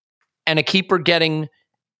and a keeper getting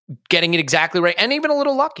it exactly right, and even a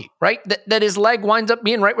little lucky, right? That his leg winds up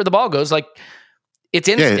being right where the ball goes. Like, it's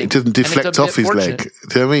instinct. Yeah, it doesn't deflect off his leg. Do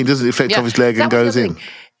you know what I mean? It doesn't deflect off his leg and goes in.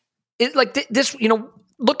 It, like this,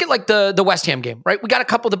 look at like the West Ham game, right? We got a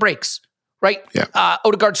couple of the breaks, right? Yeah.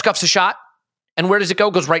 Odegaard scuffs a shot, and where does it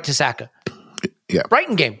go? Goes right to Saka. Yeah.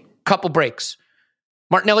 Brighton game, couple breaks.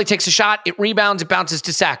 Martinelli takes a shot, it rebounds, it bounces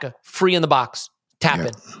to Saka, free in the box. Tap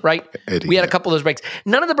in, right? Eddie, we had a couple of those breaks.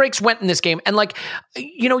 None of the breaks went in this game. And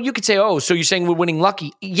you could say, oh, so you're saying we're winning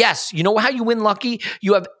lucky. Yes. You know how you win lucky?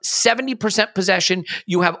 You have 70% possession.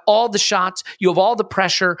 You have all the shots. You have all the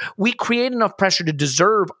pressure. We create enough pressure to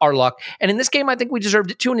deserve our luck. And in this game, I think we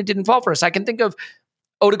deserved it too, and it didn't fall for us. I can think of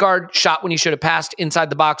Odegaard shot when he should have passed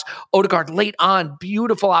inside the box. Odegaard late on,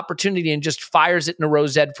 beautiful opportunity, and just fires it in a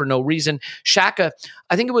rosette for no reason. Xhaka,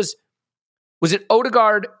 I think it was it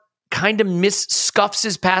Odegaard kind of scuffs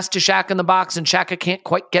his pass to Xhaka in the box, and Xhaka can't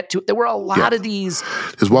quite get to it. There were a lot of these.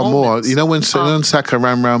 There's one moments. More. When Saka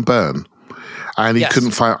ran round Burn and he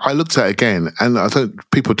couldn't fire, I looked at it again, and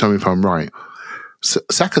people tell me if I'm right.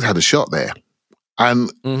 Saka's had a shot there.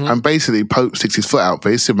 And basically Pope sticks his foot out,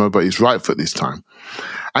 very similar, but his right foot this time.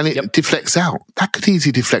 And it deflects out. That could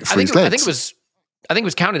easily deflect for his legs. I think it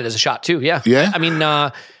was counted as a shot too, yeah. Yeah? I mean,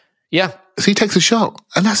 yeah. So he takes a shot,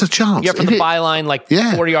 and that's a chance. Yeah, from the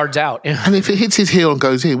byline, 4 yards out. And if it hits his heel and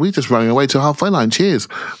goes in, we're just running away to halfway line. Cheers.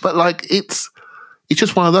 But it's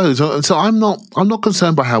just one of those. And so I'm not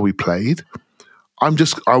concerned by how we played. I'm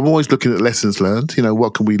always looking at lessons learned.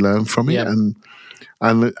 What can we learn from it,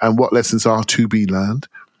 and what lessons are to be learned.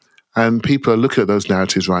 And people are looking at those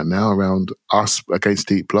narratives right now around us against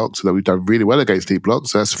deep blocks, so that we've done really well against deep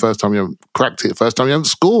blocks. So that's the first time you haven't cracked it, first time you haven't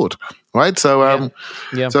scored, right? So,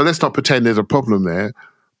 so let's not pretend there's a problem there.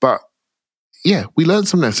 But we learned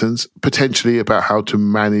some lessons potentially about how to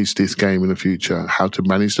manage this game in the future, how to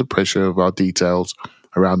manage the pressure of our details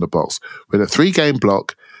around the box. With a 3-game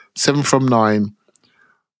block, 7 from 9,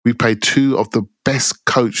 we played 2 of the best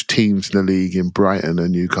coached teams in the league in Brighton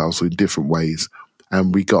and Newcastle in different ways.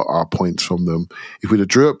 And we got our points from them. If we'd have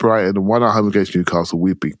drew at Brighton and won our home against Newcastle,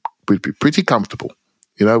 we'd be pretty comfortable.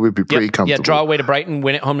 We'd be pretty comfortable. Yeah, draw away to Brighton,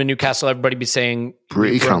 win at home to Newcastle. Everybody be saying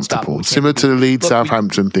pretty comfortable. Similar to the Leeds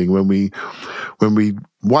Southampton thing when we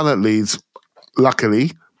won at Leeds,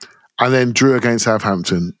 luckily, and then drew against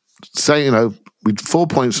Southampton. Say we'd 4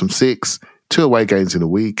 points from 6, 2 away games in a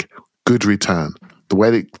week. Good return. the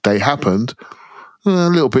way they happened, a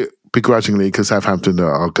little bit begrudgingly because Southampton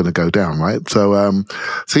are going to go down, right? So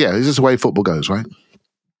yeah, it's just the way football goes, right?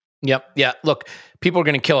 Yep. Yeah. Look, people are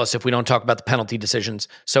going to kill us if we don't talk about the penalty decisions.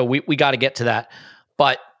 So we got to get to that.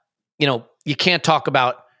 But, you can't talk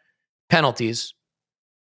about penalties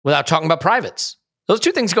without talking about privates. Those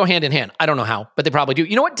two things go hand in hand. I don't know how, but they probably do.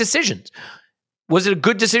 You know what? Decisions. Was it a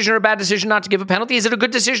good decision or a bad decision not to give a penalty? Is it a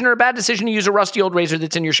good decision or a bad decision to use a rusty old razor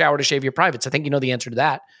that's in your shower to shave your privates? I think you know the answer to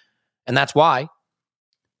that. And that's why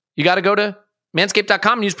you got to go to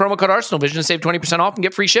manscaped.com and use promo code ArsenalVision to save 20% off and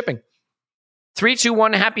get free shipping. 3, 2,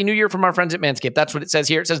 1, Happy New Year from our friends at Manscaped. That's what it says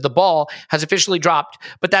here. It says the ball has officially dropped,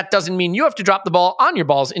 but that doesn't mean you have to drop the ball on your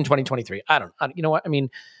balls in 2023. You know what? I mean,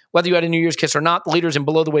 whether you had a New Year's kiss or not, the leaders in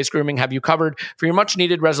below-the-waist grooming have you covered for your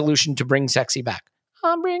much-needed resolution to bring sexy back.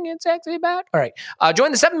 I'm bringing sexy back. All right.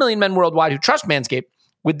 Join the 7 million men worldwide who trust Manscaped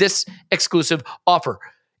with this exclusive offer.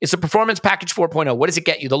 It's a Performance Package 4.0. What does it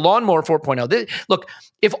get you? The Lawnmower 4.0. Look,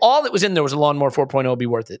 if all that was in there was a Lawnmower 4.0, it would be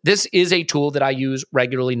worth it. This is a tool that I use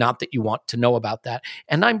regularly, not that you want to know about that.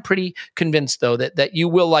 And I'm pretty convinced, though, that you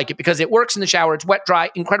will like it because it works in the shower. It's wet, dry,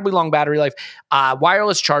 incredibly long battery life,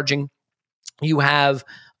 wireless charging. You have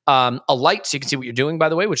a light so you can see what you're doing, by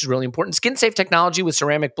the way, which is really important. Skin-safe technology with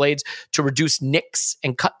ceramic blades to reduce nicks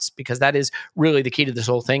and cuts, because that is really the key to this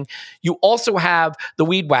whole thing. You also have the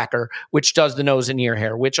Weed Whacker, which does the nose and ear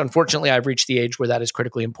hair, which unfortunately I've reached the age where that is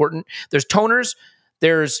critically important. There's toners.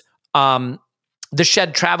 There's the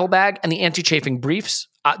Shed travel bag and the anti-chafing briefs.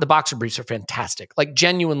 The boxer briefs are fantastic. Like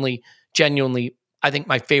genuinely, I think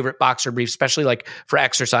my favorite boxer brief, especially like for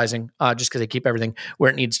exercising, just because they keep everything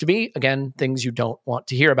where it needs to be. Again, things you don't want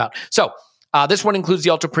to hear about. So this one includes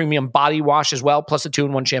the ultra premium body wash as well, plus a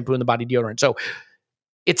 2-in-1 shampoo and the body deodorant. So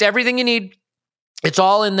it's everything you need. It's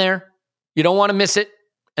all in there. You don't want to miss it.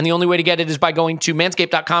 And the only way to get it is by going to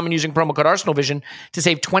manscaped.com and using promo code ArsenalVision to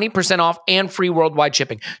save 20% off and free worldwide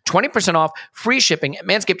shipping. 20% off, free shipping at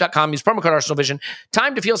manscaped.com. Use promo code ArsenalVision.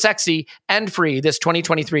 Time to feel sexy and free this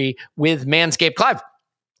 2023 with Manscaped. Clive, is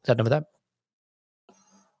that enough of that?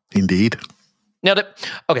 Indeed. Nailed it.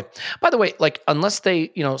 Okay. By the way, like, unless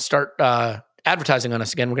they, start advertising on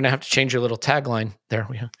us again, we're going to have to change your little tagline there.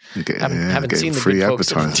 We haven't seen the free good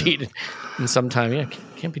folks Indeed in some time. Yeah,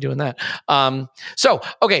 can't be doing that.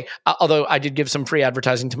 Okay. Although I did give some free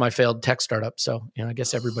advertising to my failed tech startup, so I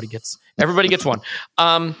guess everybody gets one.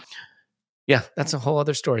 Yeah, that's a whole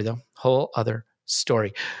other story, though. Whole other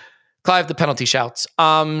story. Clive, the penalty shouts.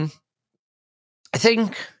 I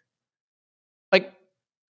think, like,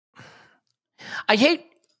 I hate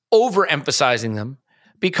overemphasizing them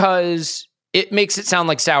because it makes it sound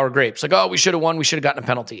like sour grapes. Like, oh, we should have won. We should have gotten a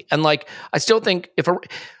penalty. And like, I still think if a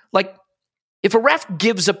ref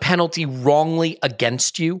gives a penalty wrongly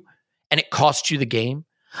against you and it costs you the game,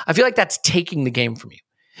 I feel like that's taking the game from you.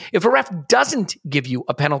 If a ref doesn't give you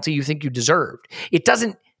a penalty you think you deserved, it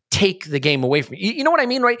doesn't take the game away from you. You know what I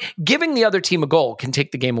mean, right? Giving the other team a goal can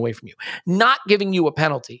take the game away from you. Not giving you a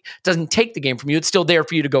penalty doesn't take the game from you. It's still there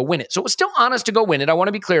for you to go win it. So it was still honest to go win it. I want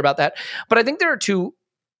to be clear about that. But I think there are two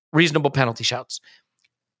reasonable penalty shouts.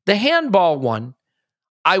 The handball one,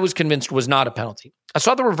 I was convinced was not a penalty. I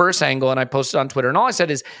saw the reverse angle and I posted on Twitter, and all I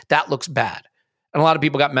said is, that looks bad. And a lot of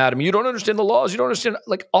people got mad at me. You don't understand the laws. You don't understand.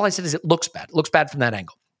 Like, all I said is it looks bad. It looks bad from that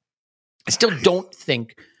angle. I still don't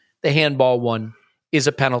think the handball one is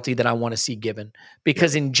a penalty that I want to see given,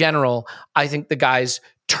 because in general, I think the guy's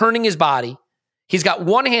turning his body. He's got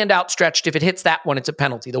one hand outstretched. If it hits that one, it's a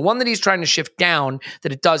penalty. The one that he's trying to shift down,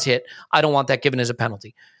 that it does hit, I don't want that given as a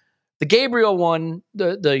penalty. The Gabriel one,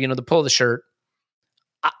 the pull of the shirt,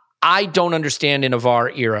 I don't understand in a VAR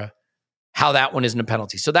era how that one isn't a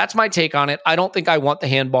penalty. So that's my take on it. I don't think I want the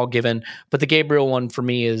handball given, but the Gabriel one for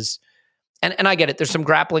me is, and I get it. There's some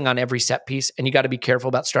grappling on every set piece, and you got to be careful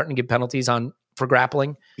about starting to give penalties for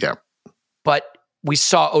grappling. Yeah. But we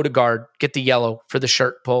saw Odegaard get the yellow for the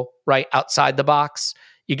shirt pull right outside the box.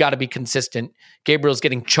 You got to be consistent. Gabriel's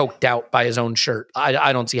getting choked out by his own shirt.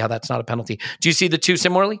 I don't see how that's not a penalty. Do you see the two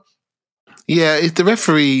similarly? Yeah, if the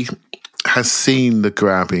referee has seen the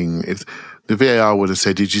grabbing, if the VAR would have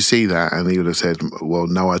said, did you see that? And he would have said, well,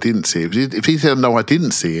 no, I didn't see it. If he said, no, I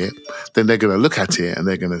didn't see it, then they're going to look at it and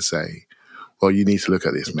they're going to say, well, you need to look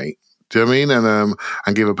at this, mate. Do you know what I mean?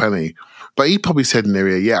 And give a penalty. But he probably said in there,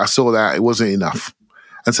 yeah, I saw that. It wasn't enough.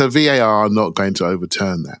 And so VAR are not going to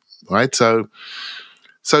overturn that, right? So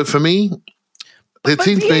for me, but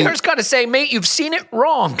VAR's got to say, mate, you've seen it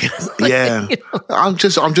wrong. Yeah, I'm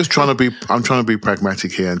just trying to be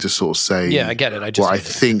pragmatic here and just sort of say, yeah, I get it. I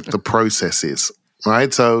think the process is,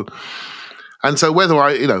 right. So whether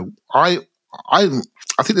I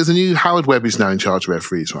I think there's a new Howard Webb is now in charge of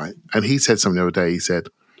referees, right? And he said something the other day. He said,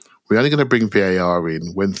 we're only going to bring VAR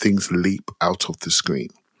in when things leap out of the screen.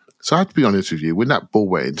 So I have to be honest with you, when that ball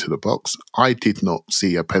went into the box, I did not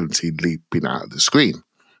see a penalty leaping out of the screen,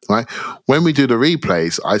 right? When we do the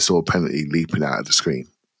replays, I saw a penalty leaping out of the screen,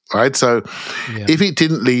 right? So if it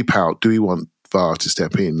didn't leap out, do we want VAR to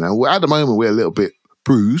step in? Now, at the moment, we're a little bit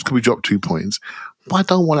bruised because we dropped 2 points, but I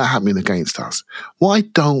don't want that happening against us. What I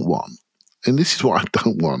don't want, and this is what I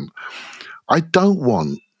don't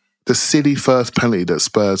want the silly first penalty that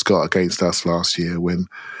Spurs got against us last year when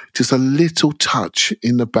just a little touch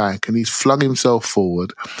in the back and he's flung himself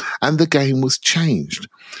forward and the game was changed.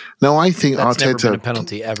 Now, I think that's Arteta... never been a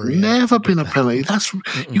penalty ever. Never been a penalty.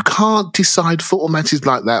 You can't decide football matches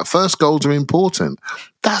like that. First goals are important.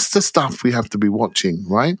 That's the stuff we have to be watching,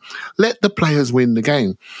 right? Let the players win the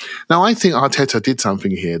game. Now, I think Arteta did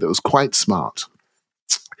something here that was quite smart.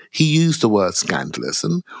 He used the word scandalous,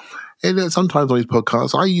 and sometimes on his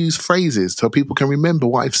podcast, I use phrases so people can remember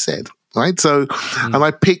what I've said, right? So, and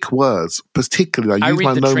I pick words, particularly. I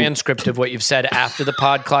read the transcript of what you've said after the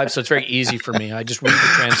pod, Clive, so it's very easy for me. I just read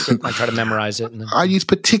the transcript and I try to memorize it. And then... I use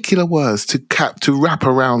particular words to wrap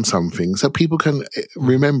around something so people can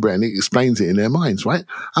remember it and it explains it in their minds, right?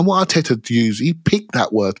 And what Arteta used, he picked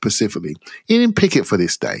that word specifically. He didn't pick it for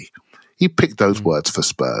this day. He picked those words for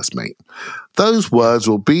Spurs, mate. Those words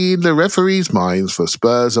will be in the referees' minds for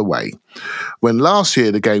Spurs away. When last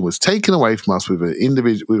year the game was taken away from us with an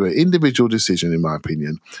individual decision, in my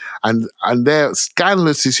opinion, and their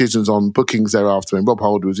scandalous decisions on bookings thereafter when Rob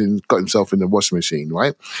Holding got himself in the washing machine,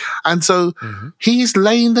 right? And so he's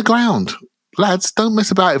laying the ground. Lads, don't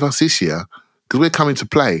mess about with us this year because we're coming to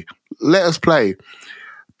play. Let us play.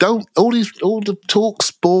 Don't all the talk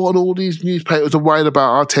sport and all these newspapers are worried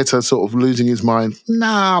about Arteta sort of losing his mind.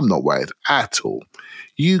 Nah, I'm not worried at all.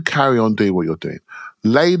 You carry on doing what you're doing.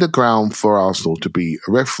 Lay the ground for Arsenal to be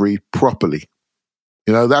a referee properly.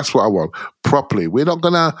 You know, that's what I want. Properly. We're not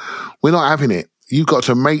having it. You've got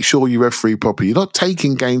to make sure you referee properly. You're not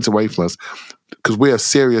taking games away from us because we're a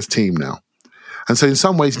serious team now. And so in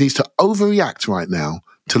some ways he needs to overreact right now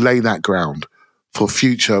to lay that ground for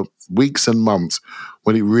future weeks and months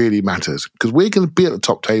when it really matters. Because we're going to be at the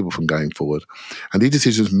top table from going forward. And these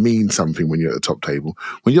decisions mean something when you're at the top table.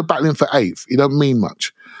 When you're battling for 8th, it don't mean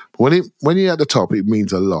much. But when you're at the top, it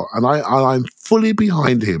means a lot. And I'm fully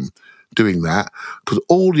behind him doing that because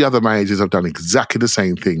all the other managers have done exactly the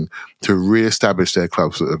same thing to re-establish their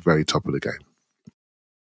clubs at the very top of the game.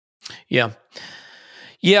 Yeah.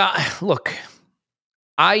 Yeah, look,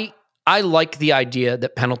 I like the idea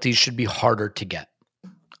that penalties should be harder to get.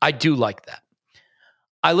 I do like that.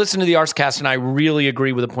 I listened to the Arscast and I really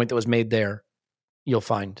agree with the point that was made there. You'll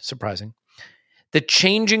find surprising. That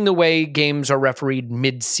changing the way games are refereed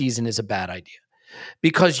mid-season is a bad idea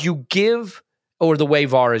because you give, or the way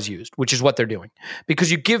VAR is used, which is what they're doing,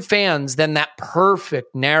 because you give fans then that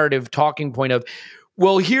perfect narrative talking point of,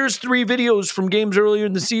 well, here's 3 videos from games earlier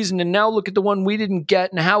in the season and now look at the one we didn't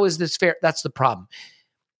get and how is this fair? That's the problem.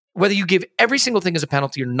 Whether you give every single thing as a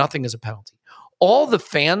penalty or nothing as a penalty, all the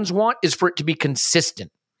fans want is for it to be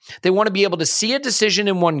consistent. They want to be able to see a decision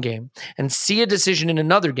in one game and see a decision in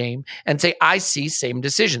another game and say, I see same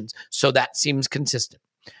decisions. So that seems consistent.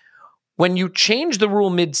 When you change the rule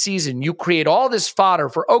mid-season, you create all this fodder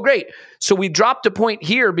for, oh, great, so we dropped a point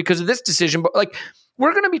here because of this decision. But like,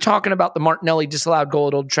 we're going to be talking about the Martinelli disallowed goal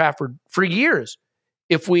at Old Trafford for years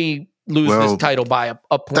if we lose this title by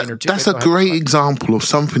a point or two. That's a great example of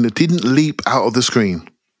something that didn't leap out of the screen,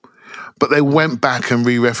 but they went back and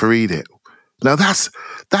re-refereed it. Now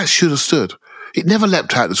that should have stood. It never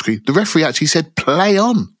leapt out of the screen. The referee actually said, play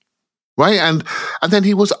on, right? And then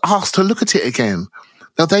he was asked to look at it again.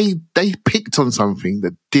 Now they picked on something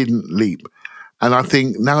that didn't leap. And I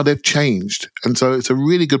think now they've changed. And so it's a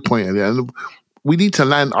really good point. And we need to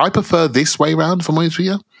land. I prefer this way round, if I'm honest with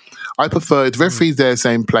you. I prefer if the referee's there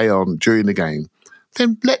saying play on during the game,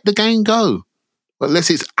 then let the game go. Unless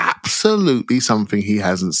it's absolutely something he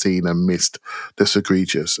hasn't seen and missed that's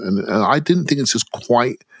egregious. And I didn't think it's just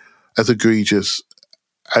quite as egregious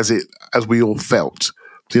as we all felt.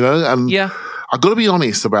 You know? And yeah. I've got to be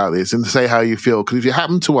honest about this and say how you feel. Because if it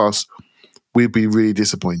happened to us, we'd be really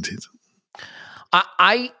disappointed.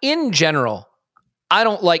 I in general, I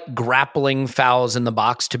don't like grappling fouls in the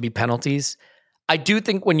box to be penalties. I do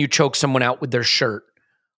think when you choke someone out with their shirt,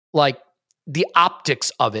 like, the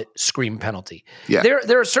optics of it scream penalty. Yeah.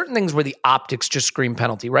 There are certain things where the optics just scream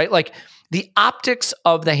penalty, right? Like the optics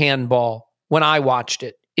of the handball when I watched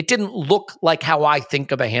it It didn't look like how I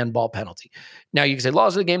think of a handball penalty. Now you can say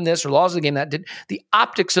laws of the game this or laws of the game that. The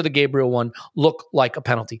optics of the Gabriel one look like a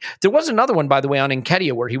penalty. There was another one, by the way, on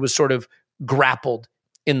Nketiah where he was sort of grappled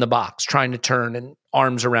in the box, trying to turn and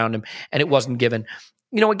arms around him, and it wasn't given.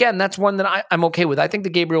 Again, that's one that I'm okay with. I think the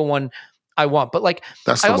Gabriel one I want, but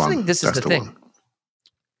I also think this is the thing.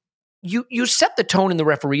 You set the tone in the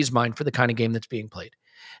referee's mind for the kind of game that's being played.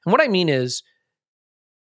 And what I mean is,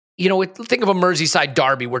 think of a Merseyside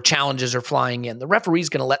derby where challenges are flying in. The referee's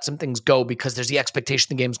going to let some things go because there's the expectation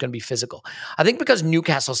the game's going to be physical. I think because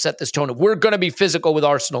Newcastle set this tone of, we're going to be physical with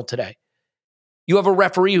Arsenal today. You have a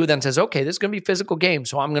referee who then says, okay, this is going to be a physical game,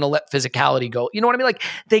 so I'm going to let physicality go. You know what I mean?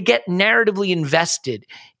 They get narratively invested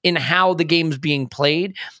in how the game's being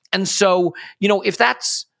played. And so, if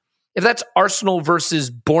that's Arsenal versus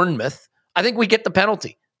Bournemouth, I think we get the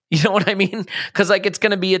penalty. You know what I mean? Because it's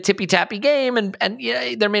going to be a tippy-tappy game and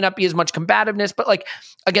there may not be as much combativeness, but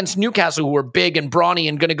against Newcastle, who are big and brawny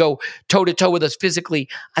and going to go toe-to-toe with us physically,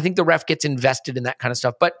 I think the ref gets invested in that kind of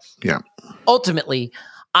stuff. But ultimately,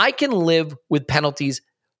 I can live with penalties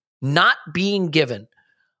not being given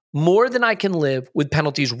more than I can live with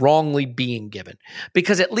penalties wrongly being given.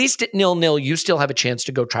 Because at least at 0-0, you still have a chance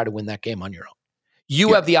to go try to win that game on your own.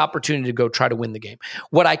 You have the opportunity to go try to win the game.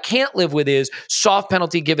 What I can't live with is soft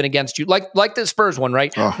penalty given against you, like the Spurs one,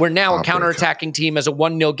 right? We're now a counterattacking team as a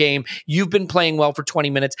 1-0 game. You've been playing well for 20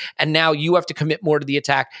 minutes, and now you have to commit more to the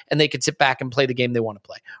attack, and they could sit back and play the game they want to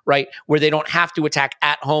play, right? Where they don't have to attack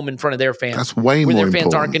at home in front of their fans. That's way more important. Where their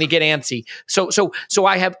fans aren't going to get antsy. So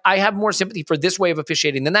I have more sympathy for this way of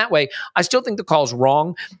officiating than that way. I still think the call's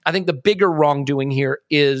wrong. I think the bigger wrongdoing here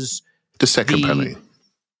is the second penalty.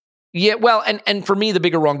 Yeah, well, and for me, the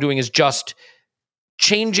bigger wrongdoing is just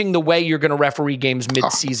changing the way you're going to referee games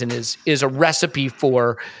mid-season is a recipe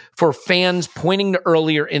for fans pointing to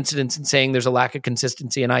earlier incidents and saying there's a lack of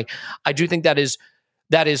consistency, and I do think that is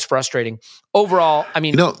frustrating. Overall, I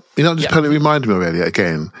mean, this penalty reminded me already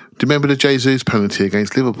again. Do you remember the Jesus penalty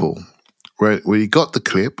against Liverpool, where he got the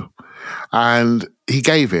clip and he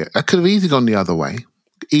gave it? That could have easily gone the other way,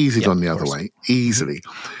 easily.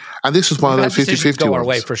 And this was one of those 50-50 go ones. Our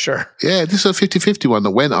way for sure. Yeah, this is a 50-50 one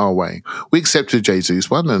that went our way. We accepted Jesus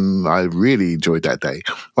one, and I really enjoyed that day.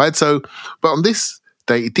 Right? So, but on this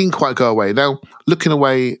day, it didn't quite go away. Now, looking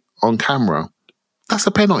away on camera, that's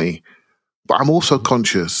a penalty. But I'm also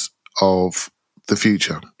conscious of the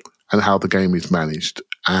future and how the game is managed.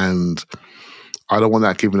 And I don't want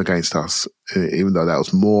that given against us, even though that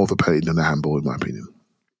was more of a penalty than a handball, in my opinion.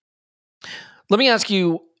 Let me ask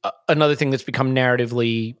you another thing that's become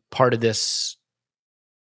narratively part of this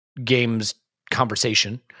game's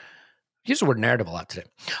conversation. Use the word narrative a lot today.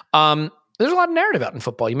 There's a lot of narrative out in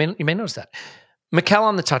football. You may notice that. Mikel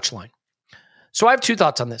on the touchline. So I have two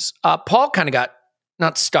thoughts on this. Paul kind of got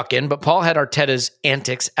not stuck in, but Paul had Arteta's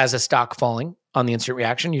antics as a stock falling on the instant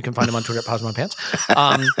reaction. You can find him on Twitter at Pause My Pants.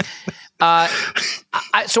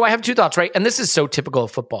 So I have two thoughts, right? And this is so typical of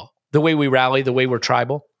football. The way we rally, the way we're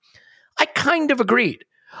tribal. I kind of agreed.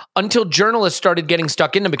 Until journalists started getting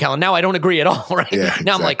stuck into Mikel. And now I don't agree at all, right? Yeah,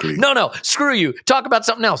 now exactly. I'm like, no, screw you. Talk about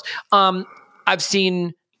something else. I've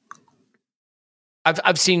seen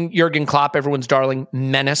Jurgen Klopp, everyone's darling,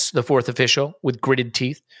 menace the fourth official with gritted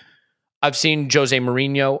teeth. I've seen Jose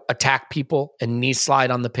Mourinho attack people and knee slide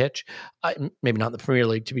on the pitch. Maybe not in the Premier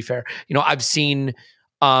League, to be fair. I've seen,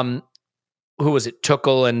 who was it?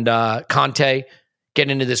 Tuchel and Conte get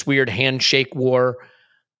into this weird handshake war.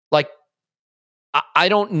 I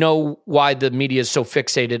don't know why the media is so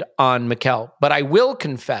fixated on Mikel, but I will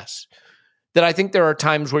confess that I think there are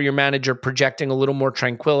times where your manager projecting a little more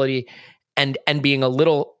tranquility and being a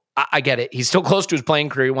little, I get it. He's still close to his playing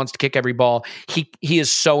career. He wants to kick every ball. He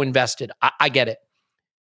is so invested. I get it.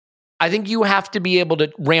 I think you have to be able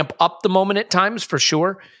to ramp up the moment at times for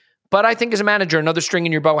sure. But I think as a manager, another string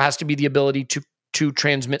in your bow has to be the ability to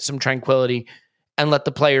transmit some tranquility and let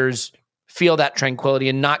the players feel that tranquility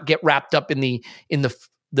and not get wrapped up in the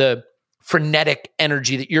frenetic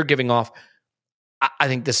energy that you're giving off. I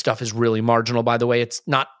think this stuff is really marginal, by the way. It's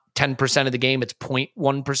not 10% of the game. It's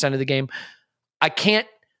 0.1% of the game.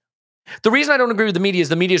 The reason I don't agree with the media is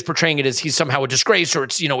the media is portraying it as he's somehow a disgrace or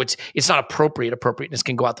it's not appropriate. Appropriateness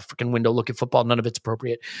can go out the freaking window. Look at football. None of it's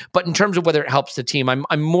appropriate. But in terms of whether it helps the team,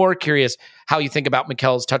 I'm more curious how you think about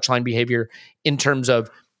Mikel's touchline behavior in terms of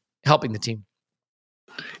helping the team.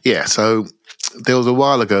 Yeah, so there was a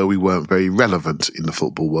while ago we weren't very relevant in the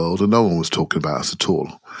football world and no one was talking about us at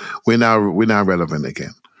all. We're now relevant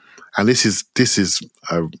again. And this is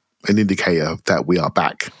an indicator that we are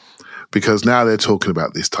back because now they're talking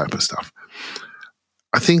about this type of stuff.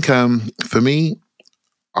 I think for me,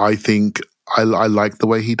 I think I like the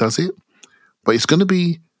way he does it, but it's going to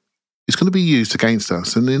be used against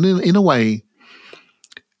us. And in a way,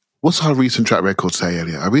 what's our recent track record say,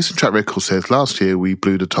 Elliot? Our recent track record says last year we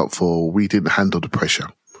blew the top four. We didn't handle the pressure.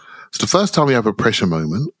 So the first time we have a pressure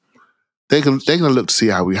moment, they're going to look to see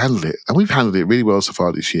how we handle it. And we've handled it really well so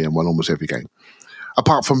far this year and won almost every game.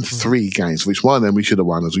 Apart from 3 games, which one of them we should have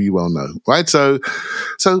won, as you well know, right? So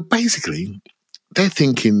basically,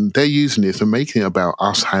 they're using this and making it about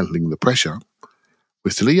us handling the pressure.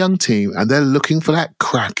 We're still a young team, and they're looking for that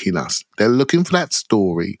crack in us. They're looking for that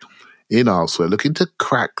story in us. We're looking to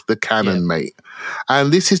crack the cannon, mate.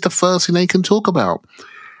 And this is the first thing they can talk about.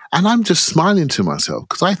 And I'm just smiling to myself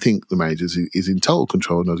because I think the manager is in total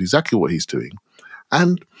control, knows exactly what he's doing.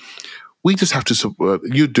 And we just have to support.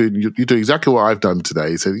 You do exactly what I've done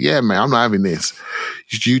today. So yeah, mate, I'm not having this.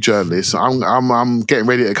 You journalists, I'm getting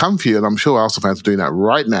ready to come for you, and I'm sure Arsenal fans are doing that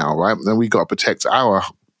right now, right? And we got to protect our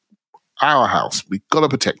house. We got to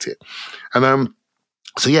protect it. And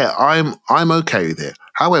so yeah, I'm okay with it.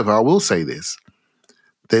 However, I will say this: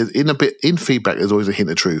 there's in feedback, there's always a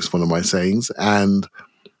hint of truth. One of my sayings, and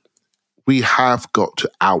we have got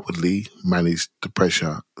to outwardly manage the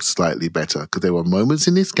pressure slightly better, because there were moments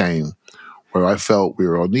in this game where I felt we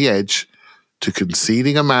were on the edge to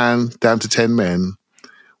conceding a man down to 10 men.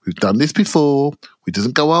 We've done this before. It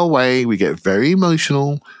doesn't go our way. We get very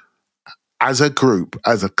emotional. As a group,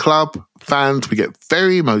 as a club, fans, we get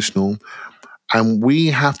very emotional. And we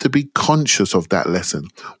have to be conscious of that lesson,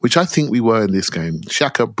 which I think we were in this game.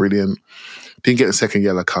 Xhaka, brilliant. Didn't get a second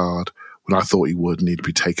yellow card when I thought he would need to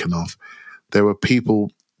be taken off. There were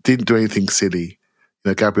people, didn't do anything silly.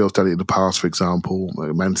 Gabriel's done it in the past, for example.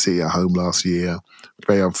 Man City at home last year.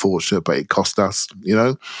 Very unfortunate, but it cost us,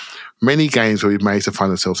 Many games where we've managed to find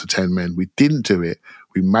ourselves to 10 men. We didn't do it.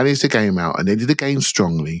 We managed the game out and ended the game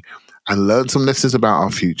strongly and learned some lessons about our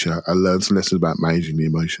future and learned some lessons about managing the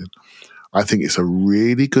emotion. I think it's a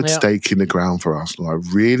really good stake in the ground for Arsenal. I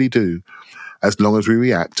really do, as long as we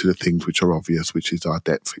react to the things which are obvious, which is our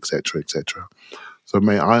depth, etc., etc. So,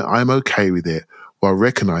 mate, I'm okay with it, while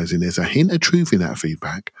recognising there's a hint of truth in that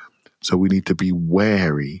feedback. So we need to be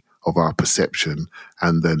wary of our perception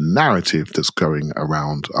and the narrative that's going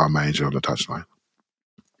around our manager on the touchline.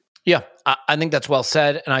 Yeah, I think that's well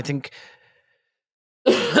said. And I think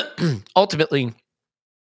ultimately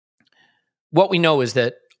what we know is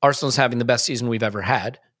that Arsenal's having the best season we've ever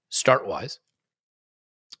had, start-wise.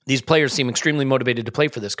 These players seem extremely motivated to play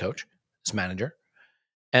for this coach, this manager.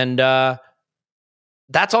 And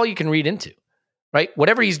that's all you can read into, right?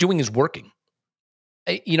 Whatever he's doing is working.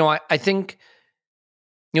 I think,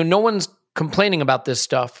 no one's complaining about this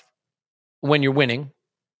stuff when you're winning.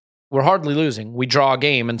 We're hardly losing. We draw a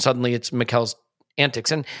game and suddenly it's Mikel's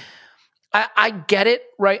antics. And I get it,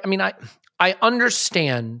 right? I mean, I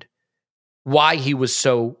understand why he was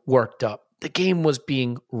so worked up. The game was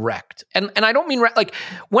being wrecked. And I don't mean, like,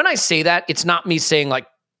 when I say that, it's not me saying, like,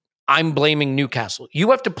 I'm blaming Newcastle. You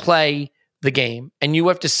have to play the game and you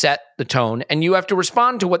have to set the tone and you have to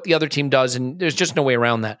respond to what the other team does. And there's just no way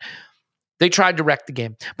around that. They tried to wreck the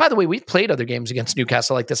game. By the way, we've played other games against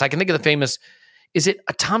Newcastle like this. I can think of the famous, is it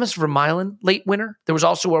a Thomas Vermaelen late winner? There was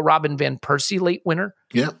also a Robin Van Persie late winner.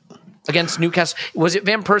 Yeah. Against Newcastle. Was it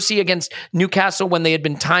Van Persie against Newcastle when they had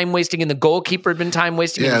been time wasting and the goalkeeper had been time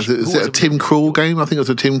wasting? Yeah, is it a Tim Krul game? I think it was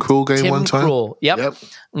a Tim Krul game one time. Tim Krul, yep.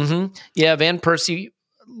 Mm-hmm. Yeah, Van Persie,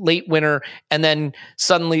 late winner. And then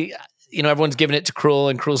suddenly, everyone's giving it to Krul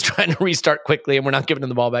and Krul's trying to restart quickly and we're not giving him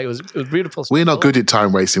the ball back. It was beautiful. We're not good at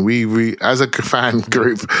time wasting. We as a fan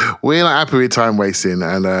group, we're not happy with time wasting.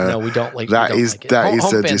 And no, we don't like that. Is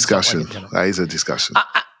a discussion. That is a discussion.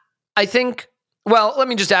 I think. Well, let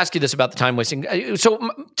me just ask you this about the time wasting. So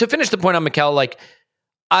to finish the point on Mikel,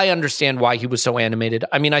 I understand why he was so animated.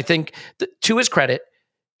 I mean, I think to his credit,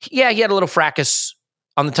 he had a little fracas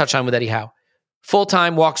on the touchline with Eddie Howe. Full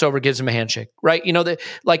time, walks over, gives him a handshake, right?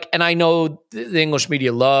 And I know the English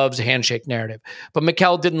media loves a handshake narrative, but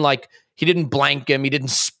Mikel he didn't blank him, he didn't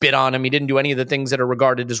spit on him, he didn't do any of the things that are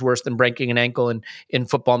regarded as worse than breaking an ankle in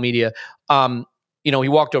football media. He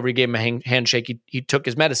walked over, he gave him a handshake, he took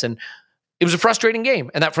his medicine. It was a frustrating game,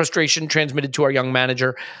 and that frustration transmitted to our young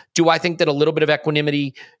manager. Do I think that a little bit of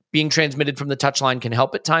equanimity being transmitted from the touchline can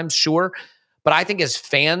help at times? Sure. But I think as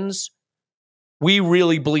fans, we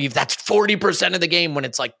really believe that's 40% of the game when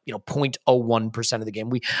it's 0.01% of the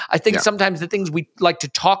game. I think sometimes the things we like to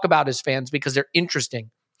talk about as fans because they're interesting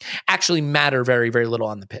actually matter very, very little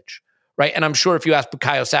on the pitch. Right. And I'm sure if you ask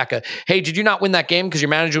Bukayo Saka, hey, did you not win that game because your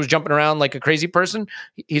manager was jumping around like a crazy person?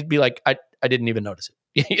 He'd be like, I didn't even notice it.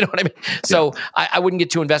 You know what I mean? Yeah. So I wouldn't get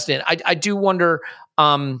too invested in it. I do wonder,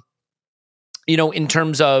 in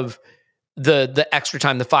terms of the extra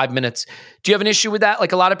time, the 5 minutes. Do you have an issue with that?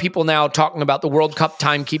 Like a lot of people now talking about the World Cup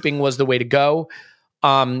timekeeping was the way to go.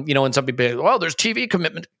 And some people, well, there's TV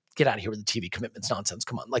commitment. Get out of here with the TV commitments nonsense.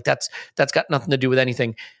 Come on. Like that's got nothing to do with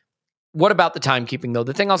anything. What about the timekeeping though?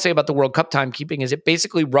 The thing I'll say about the World Cup timekeeping is it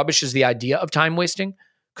basically rubbishes the idea of time wasting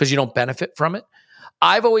because you don't benefit from it.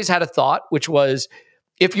 I've always had a thought, which was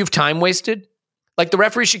if you've time wasted, like the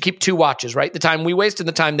referee should keep 2 watches, right? The time we waste and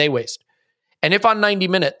the time they waste. And if on 90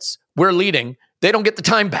 minutes we're leading, they don't get the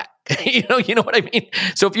time back. you know what I mean?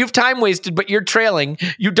 So if you've time wasted, but you're trailing,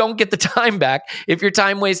 you don't get the time back. If you're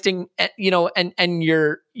time wasting, and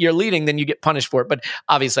you're leading, then you get punished for it. But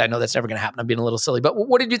obviously I know that's never going to happen. I'm being a little silly, but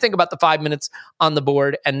what did you think about the 5 minutes on the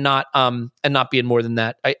board and not being more than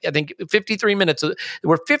that? I think 53 minutes, there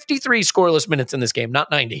were 53 scoreless minutes in this game,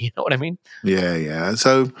 not 90. You know what I mean? Yeah.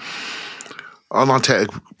 So on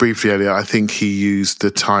Arteta briefly earlier, I think he used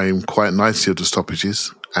the time quite nicely with the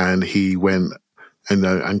stoppages, and he went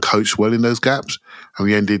and coached well in those gaps, and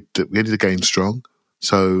we ended the game strong.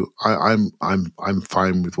 So I'm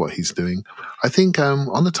fine with what he's doing. I think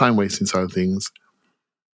on the time wasting side of things,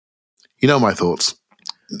 my thoughts.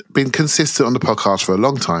 Been consistent on the podcast for a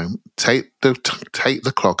long time. Take the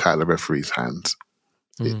clock out of the referee's hands.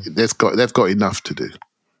 They've got enough to do,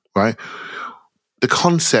 right? The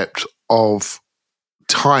concept of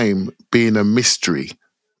time being a mystery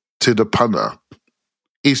to the punter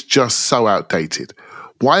is just so outdated.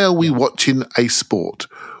 Why are we watching a sport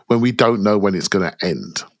when we don't know when it's going to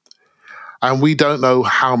end? And we don't know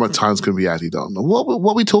how much time's going to be added on. What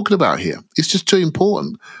are we talking about here? It's just too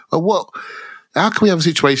important. How can we have a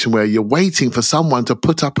situation where you're waiting for someone to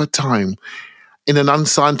put up a time in an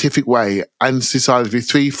unscientific way and decide to be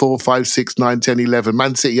 3, 4, 5, 6, 9, 10, 11.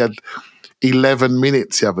 Man City had 11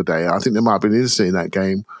 minutes the other day. I think there might have been an incident in that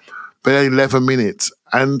game. But 11 minutes.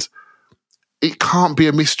 And it can't be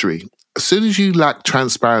a mystery. As soon as you lack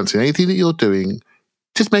transparency in anything that you're doing,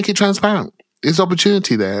 just make it transparent. There's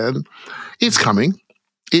opportunity there. And it's coming.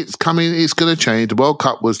 It's coming. It's going to change. The World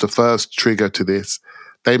Cup was the first trigger to this.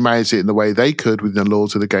 They managed it in the way they could within the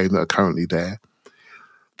laws of the game that are currently there.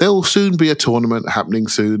 There will soon be a tournament happening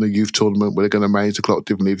soon, a youth tournament where they're going to manage the clock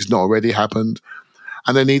differently if it's not already happened.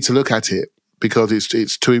 And they need to look at it because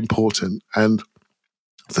it's too important. And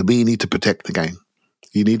for me, you need to protect the game.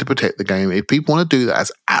 You need to protect the game. If people want to do that,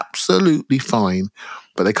 that's absolutely fine,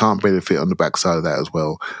 but they can't benefit on the backside of that as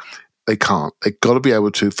well. They can't. They've got to be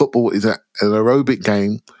able to. Football is an aerobic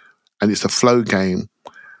game, and it's a flow game.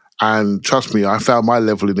 And trust me, I found my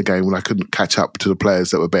level in the game when I couldn't catch up to the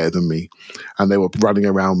players that were better than me, and they were running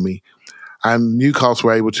around me. And Newcastle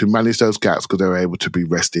were able to manage those gaps because they were able to be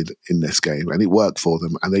rested in this game, and it worked for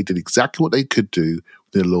them. And they did exactly what they could do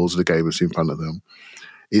with the laws of the game that's in front of them.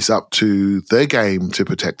 It's up to their game to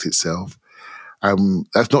protect itself.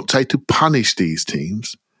 That's not to say to punish these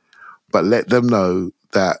teams, but let them know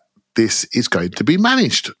that this is going to be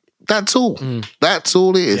managed. That's all. That's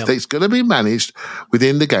all it is. Yep. It's going to be managed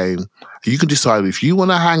within the game. You can decide if you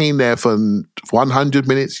want to hang in there for 100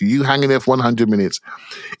 minutes, you hang in there for 100 minutes.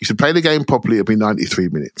 If you play the game properly, it'll be 93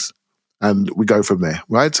 minutes. And we go from there,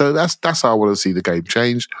 right? So that's how I want to see the game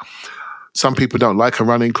change. Some people don't like a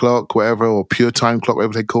running clock, whatever, or pure time clock,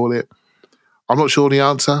 whatever they call it. I'm not sure the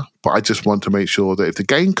answer, but I just want to make sure that if the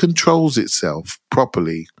game controls itself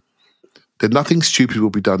properly, then nothing stupid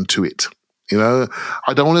will be done to it. I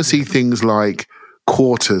don't want to see things like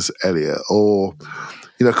quarters, Elliot, or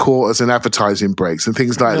quarters and advertising breaks and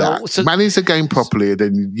things like that. So, manage the game properly,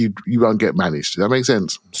 then you won't get managed. Does that make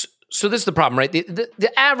sense? So this is the problem, right?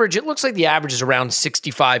 The average, it looks like the average is around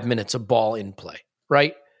 65 minutes of ball in play,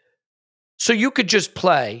 right? So you could just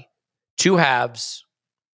play 2 halves,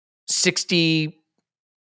 60,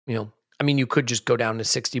 you could just go down to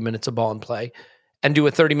 60 minutes of ball in play and do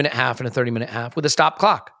a 30-minute half and a 30-minute half with a stop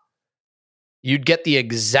clock. You'd get the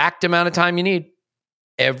exact amount of time you need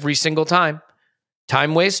every single time.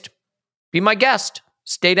 Time waste, be my guest.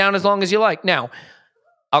 Stay down as long as you like. Now,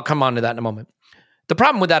 I'll come on to that in a moment. The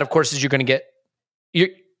problem with that, of course, is you're going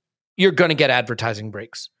to get advertising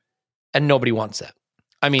breaks, and nobody wants that.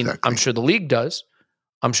 I mean, exactly. I'm sure the league does.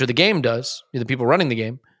 I'm sure the game does. The people running the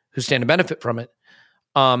game who stand to benefit from it.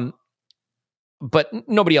 But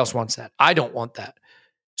nobody else wants that. I don't want that.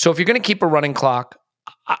 So if you're going to keep a running clock,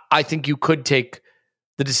 I think you could take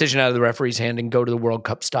the decision out of the referee's hand and go to the World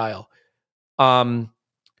Cup style.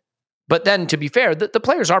 But then, to be fair, the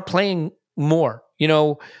players are playing more.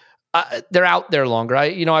 They're out there longer.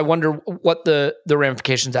 I wonder what the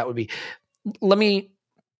ramifications that would be. Let me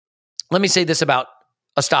say this about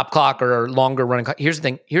a stop clock or a longer running clock. Here's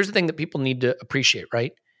the thing that people need to appreciate,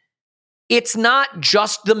 right? It's not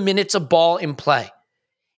just the minutes of ball in play.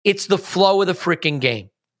 It's the flow of the freaking game.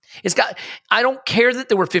 I don't care that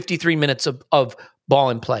there were 53 minutes of ball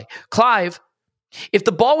in play. Clive, if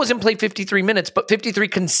the ball was in play 53 minutes, but 53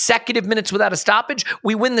 consecutive minutes without a stoppage,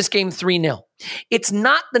 we win this game 3-0. It's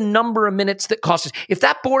not the number of minutes that cost us. If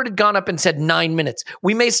that board had gone up and said 9 minutes,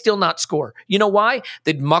 we may still not score. You know why?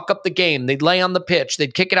 They'd muck up the game. They'd lay on the pitch.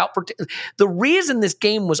 They'd kick it out for... The reason this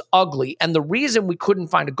game was ugly and the reason we couldn't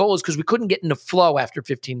find a goal is because we couldn't get into flow after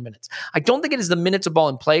 15 minutes. I don't think it is the minutes of ball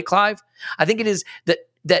in play, Clive. I think it is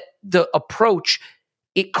that the approach,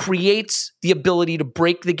 it creates the ability to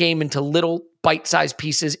break the game into little bite-sized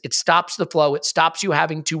pieces. It stops the flow. It stops you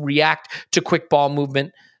having to react to quick ball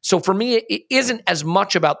movement. So for me, it isn't as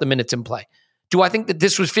much about the minutes in play. Do I think that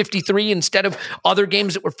this was 53 instead of other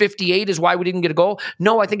games that were 58 is why we didn't get a goal?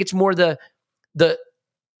 No, I think it's more the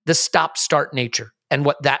stop-start nature and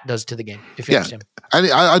what that does to the game, if you understand. And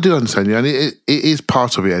I do understand you, and it is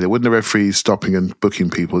part of it. When the referee's stopping and booking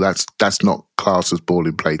people, that's not classed as ball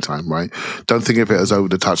in play time, right? Don't think of it as over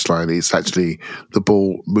the touchline. It's actually the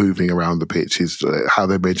ball moving around the pitch is how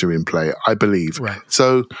they measure in play, I believe. Right.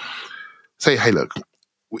 So say, hey, look,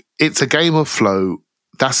 it's a game of flow.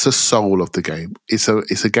 That's the soul of the game. It's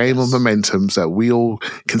a game of momentums that we all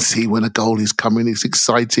can see when a goal is coming. It's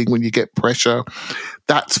exciting when you get pressure.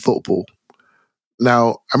 That's football.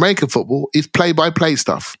 Now, American football is play-by-play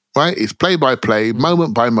stuff, right? It's play-by-play,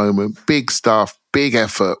 moment by moment, big stuff, big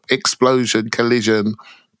effort, explosion, collision,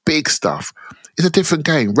 big stuff. It's a different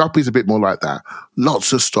game. Rugby's a bit more like that.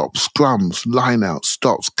 Lots of stops, scrums, line-outs,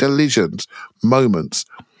 stops, collisions, moments.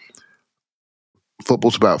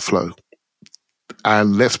 Football's about flow.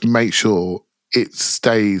 And let's make sure it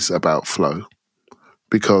stays about flow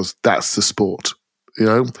because that's the sport.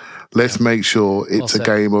 Let's make sure it's a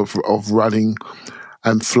game of running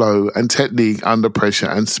and flow and technique under pressure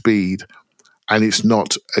and speed. And it's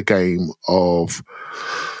not a game of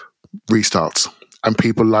restarts and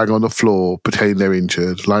people lying on the floor pretending they're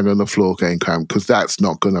injured, lying on the floor getting cramped, because that's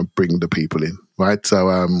not going to bring the people in, right? So,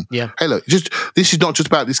 hey, look, this is not just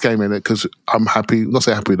about this game, innit? Because I'm happy, not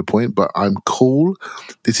say happy with the point, but I'm cool.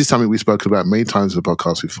 This is something we've spoken about many times in the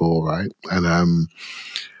podcast before, right? And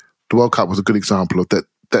the World Cup was a good example of that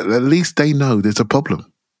at least they know there's a problem.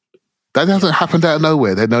 That hasn't happened out of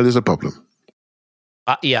nowhere. They know there's a problem.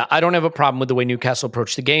 I don't have a problem with the way Newcastle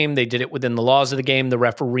approached the game. They did it within the laws of the game. The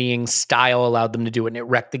refereeing style allowed them to do it, and it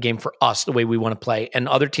wrecked the game for us the way we want to play. And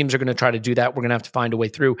other teams are going to try to do that. We're going to have to find a way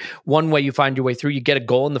through. One way you find your way through, you get a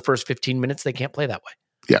goal in the first 15 minutes. They can't play that way.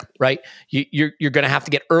 Yeah. Right? You're going to have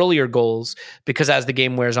to get earlier goals because as the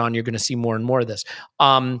game wears on, you're going to see more and more of this.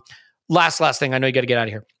 Last thing. I know you got to get out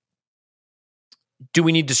of here. Do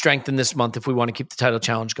we need to strengthen this month if we want to keep the title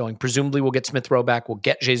challenge going? Presumably we'll get Smith Rowe back. We'll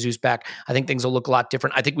get Jesus back. I think things will look a lot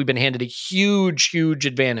different. I think we've been handed a huge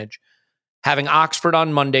advantage. Having Oxford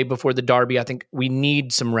on Monday before the derby, I think we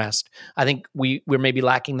need some rest. I think we're maybe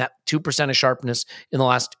lacking that 2% of sharpness in the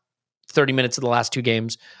last 30 minutes of the last two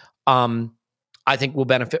games. I think we'll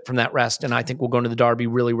benefit from that rest, and I think we'll go into the derby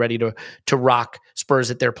really ready to rock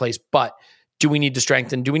Spurs at their place. But do we need to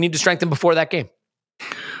strengthen? Do we need to strengthen before that game?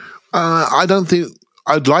 I don't think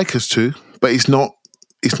I'd like us to, but it's not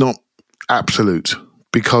absolute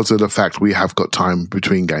because of the fact we have got time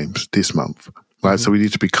between games this month, right? Mm-hmm. So we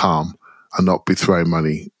need to be calm and not be throwing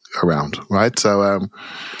money around, right? So,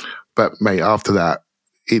 but mate, after that,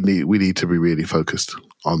 we need to be really focused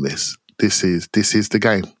on this. This is the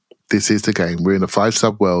game. This is the game. We're in a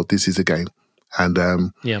 5-sub world. This is a game, and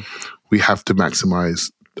we have to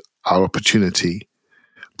maximize our opportunity.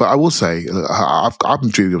 But I will say, I'm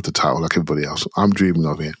dreaming of the title like everybody else. I'm dreaming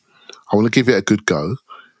of it. I want to give it a good go.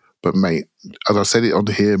 But, mate, as I said it on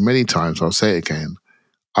here many times, I'll say it again,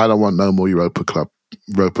 I don't want no more Europa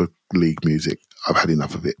League music. I've had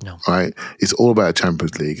enough of it, right? It's all about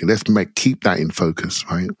Champions League. And let's keep that in focus,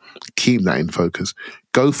 right? Keep that in focus.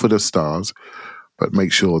 Go for the stars, but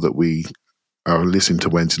make sure that we are listening to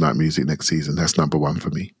Wednesday night music next season. That's number one for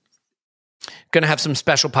me. Going to have some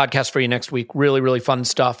special podcasts for you next week. Really, really fun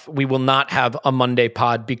stuff. We will not have a Monday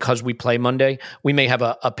pod because we play Monday. We may have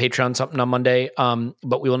a Patreon something on Monday,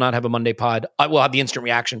 but we will not have a Monday pod. We'll have the instant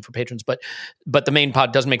reaction for patrons, but the main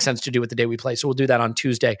pod doesn't make sense to do with the day we play. So we'll do that on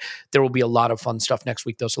Tuesday. There will be a lot of fun stuff next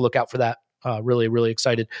week, though. So look out for that. Really, really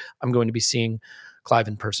excited. I'm going to be seeing Clive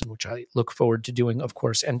in person, which I look forward to doing, of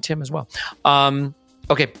course, and Tim as well.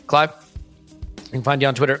 Okay, Clive, you can find you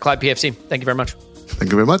on Twitter at ClivePFC. Thank you very much. Thank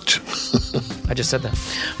you very much. I just said that.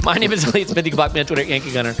 My name is Elliot Smith. You can block me on Twitter at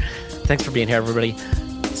Yankee Gunner. Thanks for being here, everybody.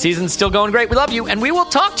 Season's still going great. We love you, and we will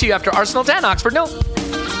talk to you after Arsenal 10, Oxford 0.